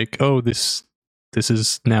whole like, oh, this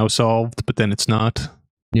is now solved, but then it's not.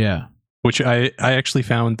 Yeah. Which I actually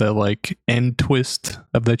found the like end twist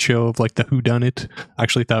of that show of like the whodunit, I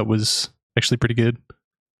actually thought was actually pretty good.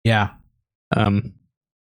 Yeah.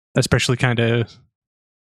 Especially kind of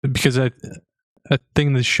because a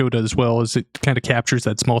thing this show does well is it kind of captures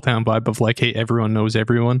that small town vibe of like, hey, everyone knows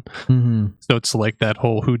everyone. Mm-hmm. So it's like that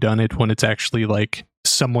whole whodunit when it's actually like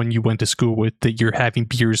someone you went to school with that you're having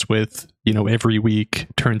beers with, you know, every week.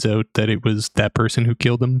 Turns out that it was that person who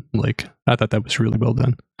killed him. Like, I thought that was really well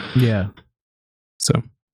done. Yeah. So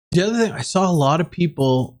the other thing, I saw a lot of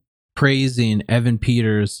people praising Evan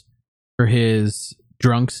Peters for his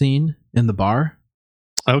drunk scene in the bar.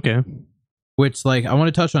 Okay. Which, like, I want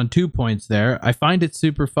to touch on 2 points there. I find it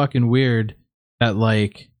super fucking weird that,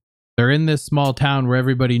 like, they're in this small town where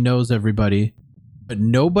everybody knows everybody, but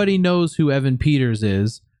nobody knows who Evan Peters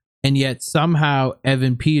is, and yet somehow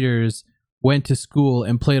Evan Peters went to school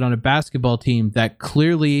and played on a basketball team that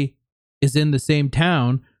clearly is in the same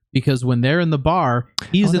town, because when they're in the bar,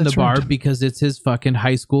 he's in the bar because it's his fucking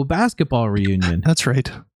high school basketball reunion. That's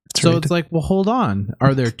right. It's like, well, hold on.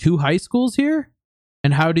 Are there 2 high schools here?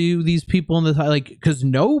 And how do these people in the, like, because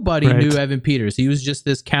nobody knew Evan Peters. He was just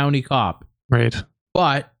this county cop. Right.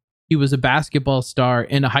 But he was a basketball star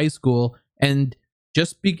in a high school, and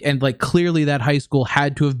and like clearly that high school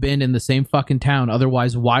had to have been in the same fucking town.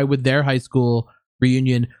 Otherwise, why would their high school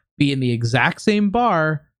reunion be in the exact same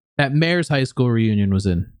bar that Mayor's high school reunion was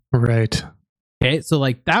in? Right. Okay, so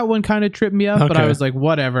like that one kind of tripped me up, but I was like,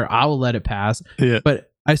 whatever, I will let it pass. Yeah.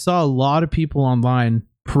 But I saw a lot of people online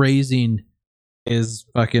praising his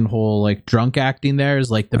fucking whole like drunk acting there is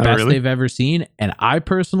like the best they've ever seen, and I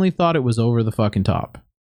personally thought it was over the fucking top.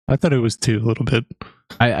 I thought it was too, a little bit.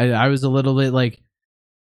 I was a little bit like,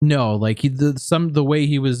 No, like the way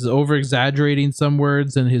he was over exaggerating some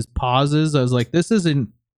words and his pauses, I was like, this isn't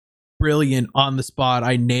brilliant on the spot.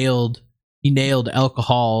 He nailed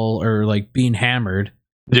alcohol or like being hammered.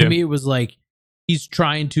 To me, it was like he's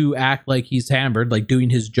trying to act like he's hammered, like doing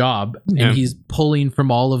his job, and he's pulling from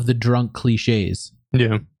all of the drunk cliches.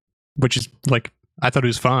 Yeah, which is like, I thought it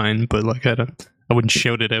was fine, but like I wouldn't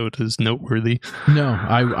shout it out as noteworthy. No,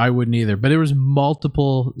 I wouldn't either. But there was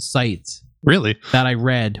multiple sites. Really? That I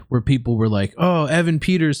read where people were like, oh, Evan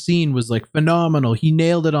Peters' scene was like phenomenal. He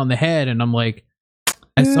nailed it on the head. And I'm like,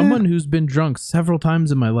 as someone who's been drunk several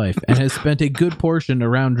times in my life and has spent a good portion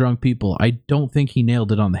around drunk people, I don't think he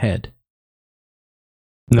nailed it on the head.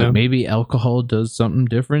 No. But maybe alcohol does something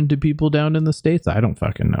different to people down in the States. I don't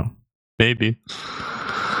fucking know. Maybe.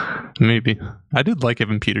 I did like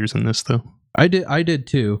Evan Peters in this though. I did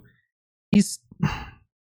too.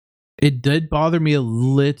 It did bother me a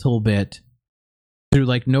little bit. Through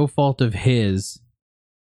like no fault of his,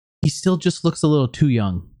 he still just looks a little too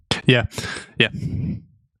young. Yeah,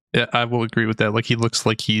 I will agree with that. Like he looks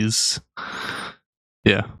like he's,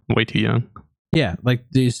 way too young. Yeah, like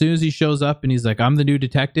as soon as he shows up and he's like, "I'm the new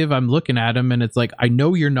detective," I'm looking at him and it's like, I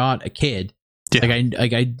know you're not a kid. Yeah.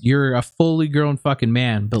 You're a fully grown fucking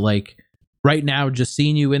man. But like right now, just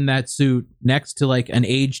seeing you in that suit next to like an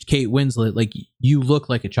aged Kate Winslet, like you look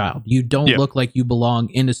like a child. You don't look like you belong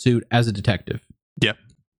in a suit as a detective.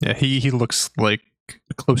 Yeah, he looks like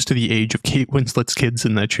close to the age of Kate Winslet's kids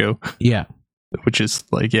in that show. Yeah. Which is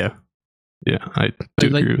like, I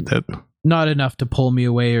do agree with that. Not enough to pull me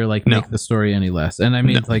away or like make the story any less. And I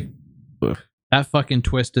mean, it's like that fucking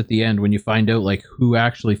twist at the end when you find out like who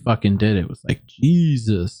actually fucking did it was like,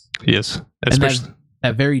 Jesus. Yes. Especially and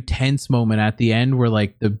that very tense moment at the end where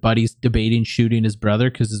like the buddy's debating shooting his brother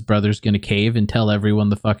because his brother's going to cave and tell everyone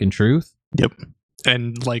the fucking truth. Yep.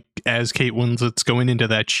 And like as Kate Winslet's going into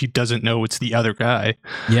that, she doesn't know it's the other guy.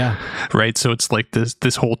 Yeah. Right. So it's like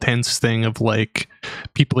this whole tense thing of like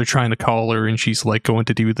people are trying to call her and she's like going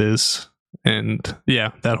to do this. And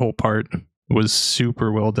that whole part was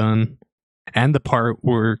super well done. And the part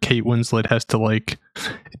where Kate Winslet has to like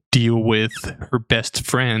deal with her best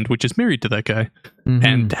friend, which is married to that guy,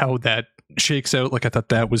 and how that shakes out. Like I thought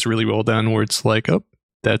that was really well done where it's like, oh,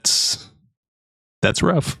 that's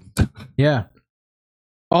rough. Yeah.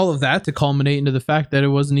 All of that to culminate into the fact that it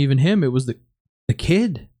wasn't even him. It was the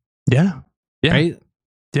kid. Yeah. Yeah. Right?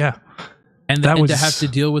 Yeah. And to have to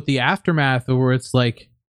deal with the aftermath where it's like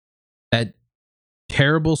that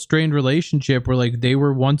terrible strained relationship where like they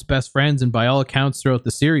were once best friends. And by all accounts throughout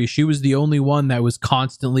the series, she was the only one that was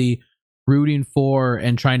constantly rooting for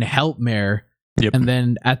and trying to help Mare. Yep. And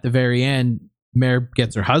then at the very end, Mare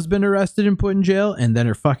gets her husband arrested and put in jail. And then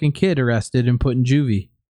her fucking kid arrested and put in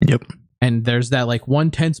juvie. Yep. And there's that like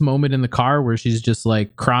one tense moment in the car where she's just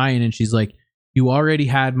like crying and she's like, you already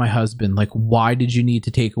had my husband. Like, why did you need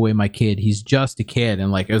to take away my kid? He's just a kid.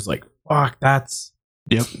 And like, I was like, fuck, that's.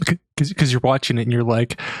 Yep. Because you're watching it and you're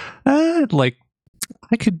like I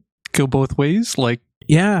could go both ways. Like,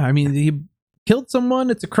 yeah, I mean, he killed someone.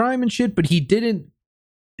 It's a crime and shit, but he didn't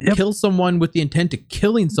kill someone with the intent of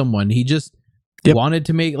killing someone. He just wanted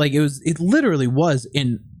to make like it literally was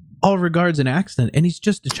in all regards an accident, and he's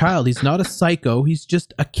just a child. He's not a psycho. He's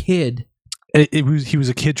just a kid. He was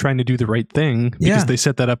a kid trying to do the right thing because they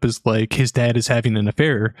set that up as like his dad is having an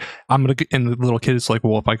affair. And the little kid is like,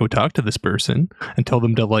 well, if I go talk to this person and tell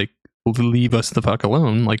them to like leave us the fuck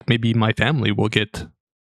alone, like maybe my family will get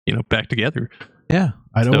back together. Yeah,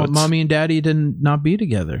 I don't want mommy and daddy to not be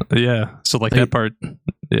together. Yeah, so like that part,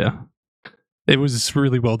 it was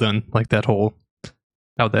really well done. Like that whole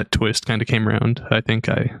how that twist kind of came around. I think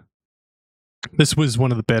this was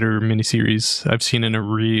one of the better miniseries I've seen in a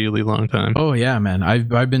really long time. Oh yeah, man!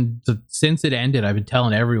 I've been since it ended. I've been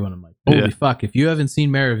telling everyone, I'm like, holy fuck! If you haven't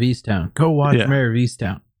seen Mare of Easttown, go watch Mare of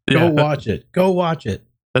Easttown. Go watch it. Go watch it.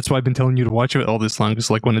 That's why I've been telling you to watch it all this long.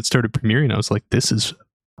 Because like when it started premiering, I was like, this is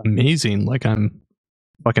amazing. Like I'm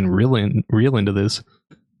fucking real into this.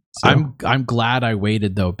 So. I'm glad I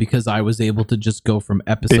waited though, because I was able to just go from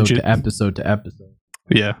episode to episode to episode.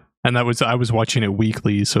 Yeah. And I was watching it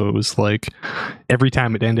weekly, so it was like every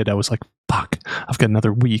time it ended, I was like, "Fuck, I've got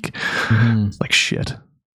another week." It's like shit.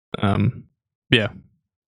 Yeah,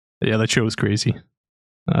 that show was crazy.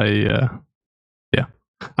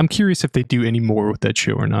 I'm curious if they do any more with that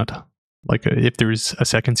show or not. Like if there's a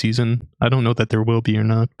second season, I don't know that there will be or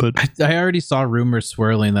not. But I already saw rumors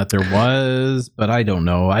swirling that there was, but I don't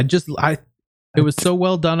know. It was so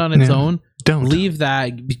well done on its own. Don't leave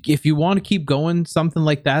that. If you want to keep going something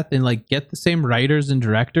like that, then like get the same writers and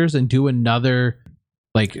directors and do another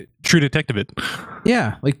Like True Detective it.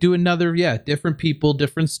 Yeah, like do another, different people,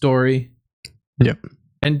 different story. Yep.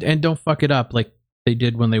 And don't fuck it up like they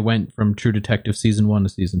did when they went from True Detective season 1 to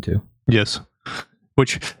season 2. Yes.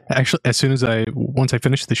 Which actually, once I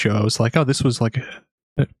finished the show, I was like, oh, this was like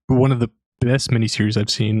one of the best miniseries I've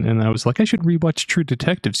seen. And I was like, I should rewatch True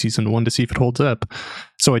Detective season 1 to see if it holds up.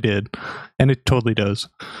 So I did. And it totally does.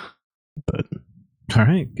 But all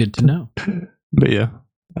right, good to know. But yeah,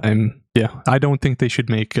 I don't think they should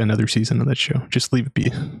make another season of that show. Just leave it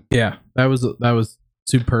be. Yeah, that was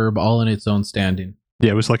superb, all in its own standing.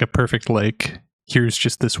 Yeah, it was like a perfect, like, here's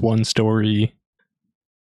just this one story.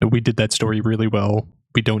 We did that story really well.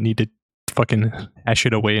 We don't need to fucking hash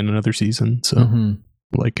it away in another season. So,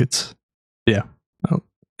 like, it's, yeah.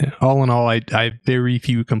 All in all, I have very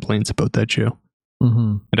few complaints about that show.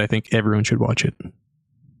 And I think everyone should watch it.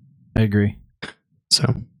 I agree.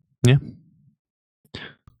 So, yeah.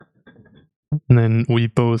 And then we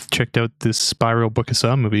both checked out this Spiral Book of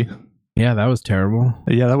Saw movie. Yeah, that was terrible.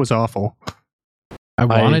 Yeah, that was awful. I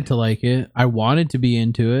wanted to like it. I wanted to be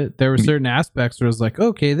into it. There were certain aspects where I was like,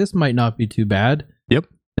 okay, this might not be too bad. Yep.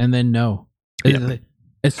 And then no. Yep.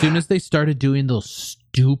 As soon as they started doing those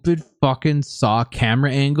stupid fucking Saw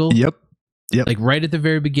camera angles. Yep. Like right at the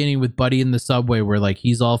very beginning with Buddy in the subway where like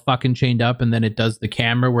he's all fucking chained up and then it does the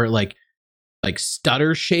camera where it like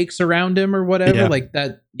stutter shakes around him or whatever. Yeah. Like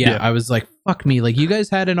that. Yeah, I was like, fuck me. Like you guys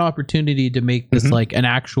had an opportunity to make this like an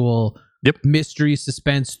actual mystery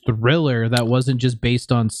suspense thriller that wasn't just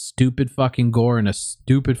based on stupid fucking gore and a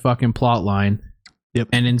stupid fucking plot line. Yep.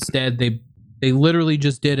 And instead they literally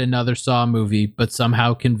just did another Saw movie, but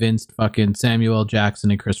somehow convinced fucking Samuel L.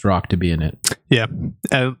 Jackson and Chris Rock to be in it. Yeah.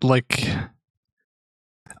 Not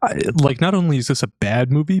only is this a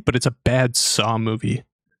bad movie, but it's a bad Saw movie.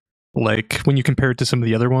 Like, when you compare it to some of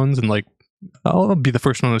the other ones, and like, I'll be the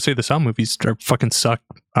first one to say the Saw movies are fucking suck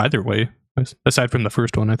either way. Aside from the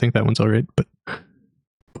first one, I think that one's alright. But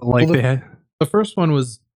like, the first one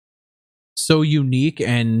was so unique,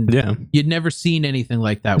 and you'd never seen anything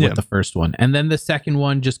like that with the first one. And then the second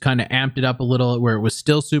one just kind of amped it up a little, where it was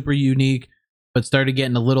still super unique, but started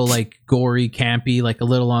getting a little like gory, campy, like a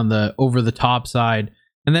little on the over the top side.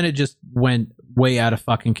 And then it just went way out of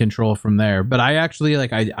fucking control from there. But I actually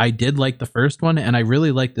I did like the first one, and I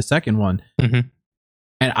really liked the second one.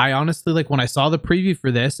 And I honestly, like, when I saw the preview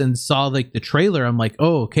for this and saw like the trailer, I'm like,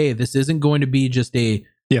 oh, okay, this isn't going to be just a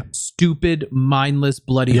stupid, mindless,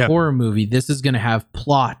 bloody horror movie. This is going to have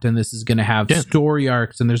plot, and this is going to have story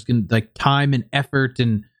arcs, and there's going to like time and effort.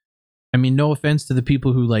 And I mean, no offense to the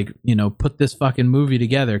people who like, put this fucking movie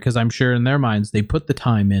together, because I'm sure in their minds they put the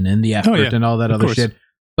time in and the effort and all that other shit.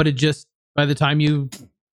 But it just, by the time you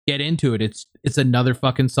get into it, it's another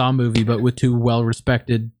fucking Saw movie, but with two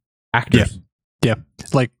well-respected actors. Yeah.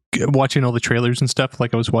 Like, watching all the trailers and stuff,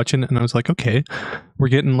 like, I was watching it and I was like, okay, we're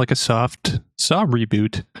getting like a soft Saw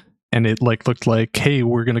reboot. And it like looked like, hey,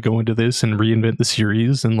 we're going to go into this and reinvent the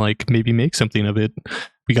series and like maybe make something of it.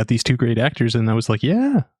 We got these two great actors. And I was like,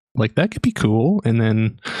 yeah, like that could be cool. And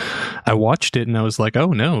then I watched it and I was like,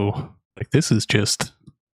 oh no, like this is just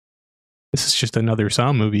another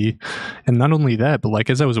Saw movie. And not only that, but like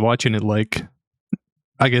as I was watching it, like,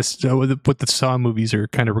 I guess what the Saw movies are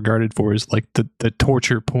kind of regarded for is like the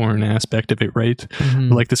torture porn aspect of it, right?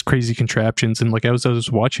 Like this crazy contraptions. And like as I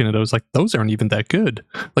was watching it, I was like, those aren't even that good.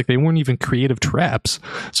 Like they weren't even creative traps.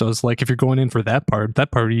 So I was like, if you're going in for that part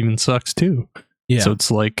even sucks too. Yeah. So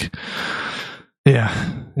it's like,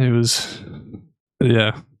 it was,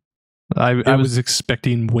 I was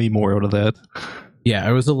expecting way more out of that. Yeah,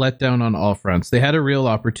 it was a letdown on all fronts. They had a real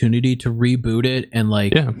opportunity to reboot it and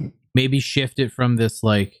like maybe shift it from this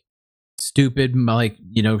like stupid, like,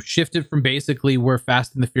 shift it from basically where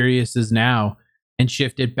Fast and the Furious is now and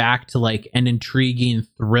shift it back to like an intriguing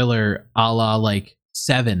thriller a la like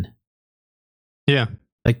Seven. Yeah.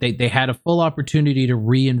 Like they had a full opportunity to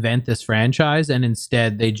reinvent this franchise, and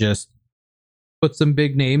instead they just put some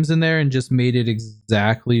big names in there and just made it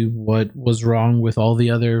exactly what was wrong with all the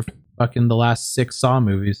other fucking the last 6 Saw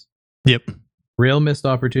movies. Yep. Real missed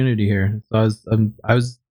opportunity here. So I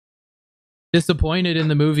was disappointed in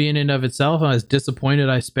the movie in and of itself. I was disappointed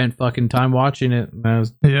I spent fucking time watching it.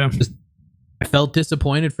 And I felt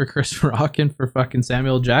disappointed for Chris Rock and for fucking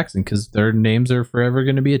Samuel Jackson, because their names are forever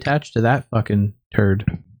going to be attached to that fucking turd.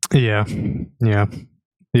 Yeah.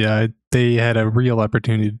 They had a real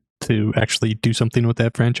opportunity to actually do something with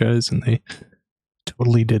that franchise, and they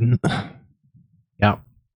totally didn't.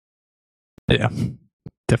 Yeah,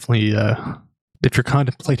 definitely. If you're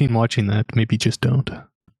contemplating watching that, maybe just don't.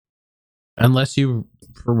 Unless you,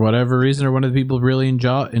 for whatever reason, are one of the people who really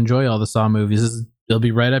enjoy all the Saw movies. This is it'll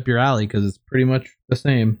be right up your alley because it's pretty much the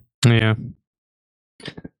same. Yeah,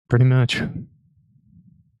 pretty much.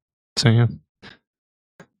 So yeah.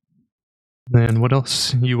 Then what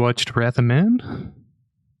else? You watched Wrath of Man?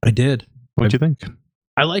 I did. What'd you think?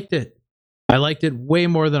 I liked it. I liked it way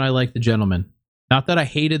more than I liked The Gentleman. Not that I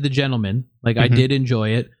hated The Gentleman. Like, I did enjoy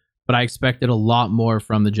it, but I expected a lot more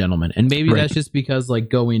from The Gentleman. And maybe that's just because, like,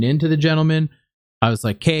 going into The Gentleman, I was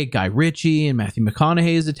like, okay, Guy Ritchie and Matthew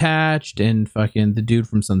McConaughey is attached, and fucking the dude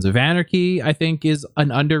from Sons of Anarchy, I think, is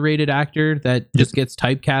an underrated actor that just gets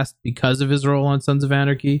typecast because of his role on Sons of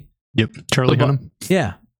Anarchy. Yep, Charlie Hunnam.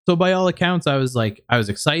 Yeah. So by all accounts, I was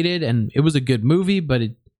excited, and it was a good movie, but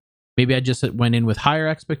maybe I just went in with higher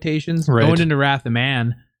expectations. Right. Going into Wrath of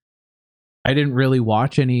Man, I didn't really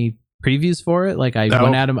watch any previews for it. Like, I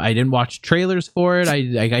went at them. I didn't watch trailers for it.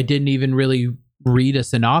 I didn't even really read a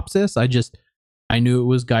synopsis. I knew it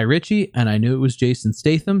was Guy Ritchie and I knew it was Jason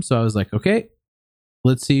Statham. So I was like, okay,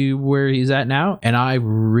 let's see where he's at now. And I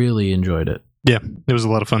really enjoyed it. Yeah, it was a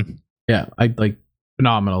lot of fun. Yeah, I like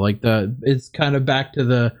phenomenal. Like it's kind of back to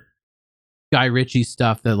the Guy Ritchie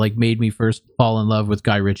stuff that like made me first fall in love with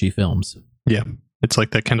Guy Ritchie films. Yeah, it's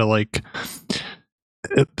like that kind of like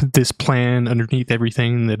this plan underneath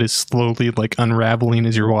everything that is slowly like unraveling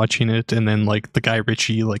as you're watching it, and then like the Guy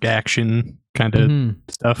Ritchie like action kind of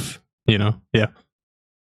stuff, you know? Yeah,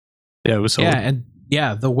 it was so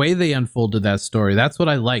the way they unfolded that story, that's what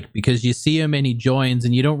I like, because you see him and he joins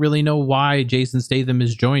and you don't really know why Jason Statham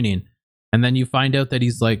is joining, and then you find out that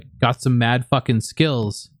he's like got some mad fucking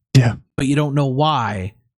skills, but you don't know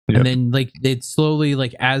why. And then like it slowly,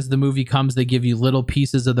 like as the movie comes, they give you little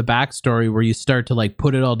pieces of the backstory where you start to like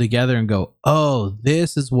put it all together and go, oh,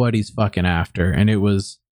 this is what he's fucking after. And it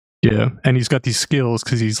was and he's got these skills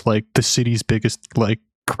because he's like the city's biggest like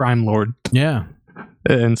crime lord,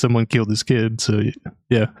 and someone killed his kid, so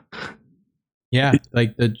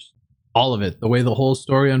like all of it, the way the whole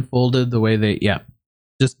story unfolded, the way they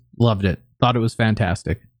just loved it, thought it was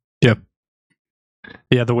fantastic.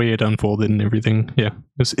 The way it unfolded and everything. It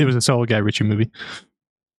was a solid Guy Ritchie movie.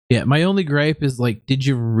 My only gripe is like, did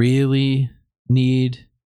you really need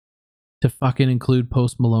to fucking include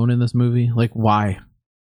Post Malone in this movie? Like, why?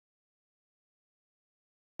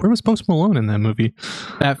 Where was Post Malone in that movie?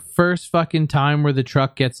 That first fucking time where the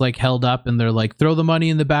truck gets like held up and they're like, throw the money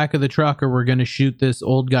in the back of the truck or we're gonna shoot this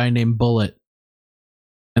old guy named Bullet.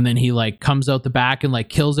 And then he like comes out the back and like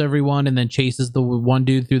kills everyone and then chases the one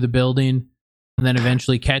dude through the building and then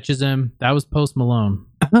eventually catches him. That was Post Malone.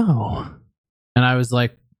 Oh. And I was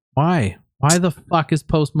like, why? Why the fuck is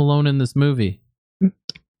Post Malone in this movie?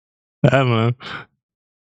 I don't know.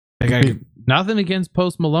 Like, nothing against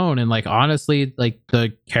Post Malone, and like honestly, like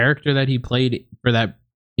the character that he played for that,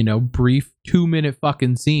 brief 2-minute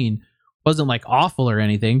fucking scene wasn't like awful or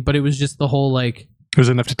anything, but it was just the whole like, it was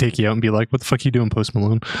enough to take you out and be like, what the fuck are you doing, Post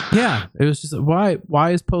Malone? Yeah, it was just why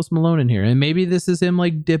is Post Malone in here? And maybe this is him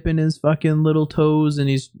like dipping his fucking little toes and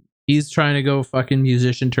he's trying to go fucking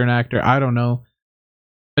musician turn actor. I don't know.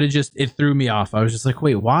 But it threw me off. I was just like,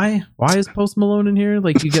 wait, why? Why is Post Malone in here?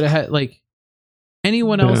 Like, you could have had like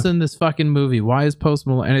anyone else in this fucking movie. Why is Post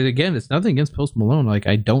Malone? And again, it's nothing against Post Malone. Like,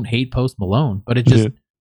 I don't hate Post Malone, but it just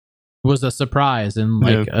was a surprise and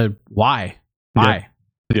like, why? Why?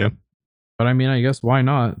 Yeah. But I mean, I guess why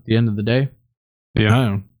not? At the end of the day, I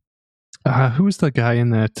don't know. Who's the guy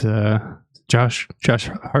in that? Josh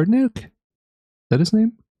Hartnett? Is that his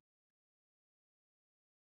name?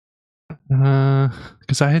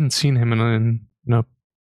 Because I hadn't seen him in a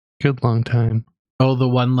good long time. Oh, the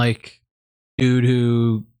one like dude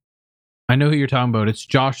who I know who you're talking about. It's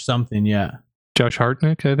Josh something, yeah. Josh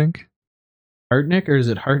Hartnett, I think. Hartnett, or is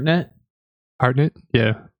it Hartnett? Hartnett,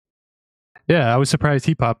 yeah. Yeah, I was surprised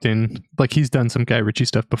he popped in. Like, he's done some Guy Ritchie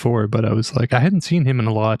stuff before, but I was like, I hadn't seen him in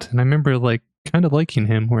a lot, and I remember like kind of liking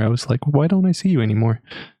him. Where I was like, why don't I see you anymore?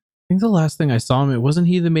 I think the last thing I saw him, wasn't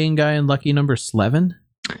he the main guy in Lucky Number 11?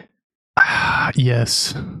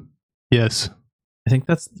 Yes. I think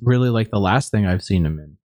that's really like the last thing I've seen him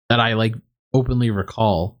in that I like openly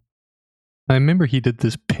recall. I remember he did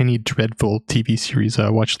this Penny Dreadful TV series. I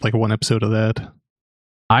watched like one episode of that.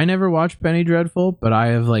 I never watched Penny Dreadful, but I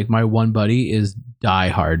have like my one buddy is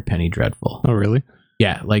diehard Penny Dreadful. Oh, really?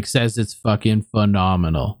 Yeah, like says it's fucking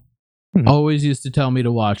phenomenal. Always used to tell me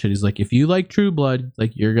to watch it. He's like, if you like True Blood,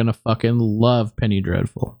 like you're gonna fucking love Penny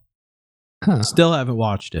Dreadful. Huh. Still haven't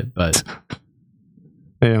watched it, but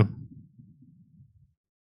yeah.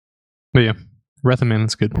 But yeah, Wrath of Man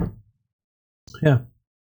is good. Yeah,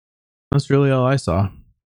 that's really all I saw.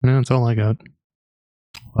 Yeah, that's all I got.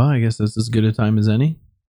 Well, I guess that's as good a time as any.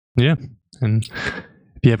 Yeah, and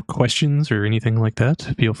if you have questions or anything like that,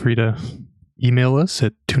 feel free to email us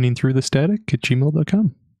at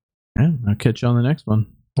tuningthroughthestatic@gmail.com. Yeah, I'll catch you on the next one.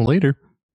 Later.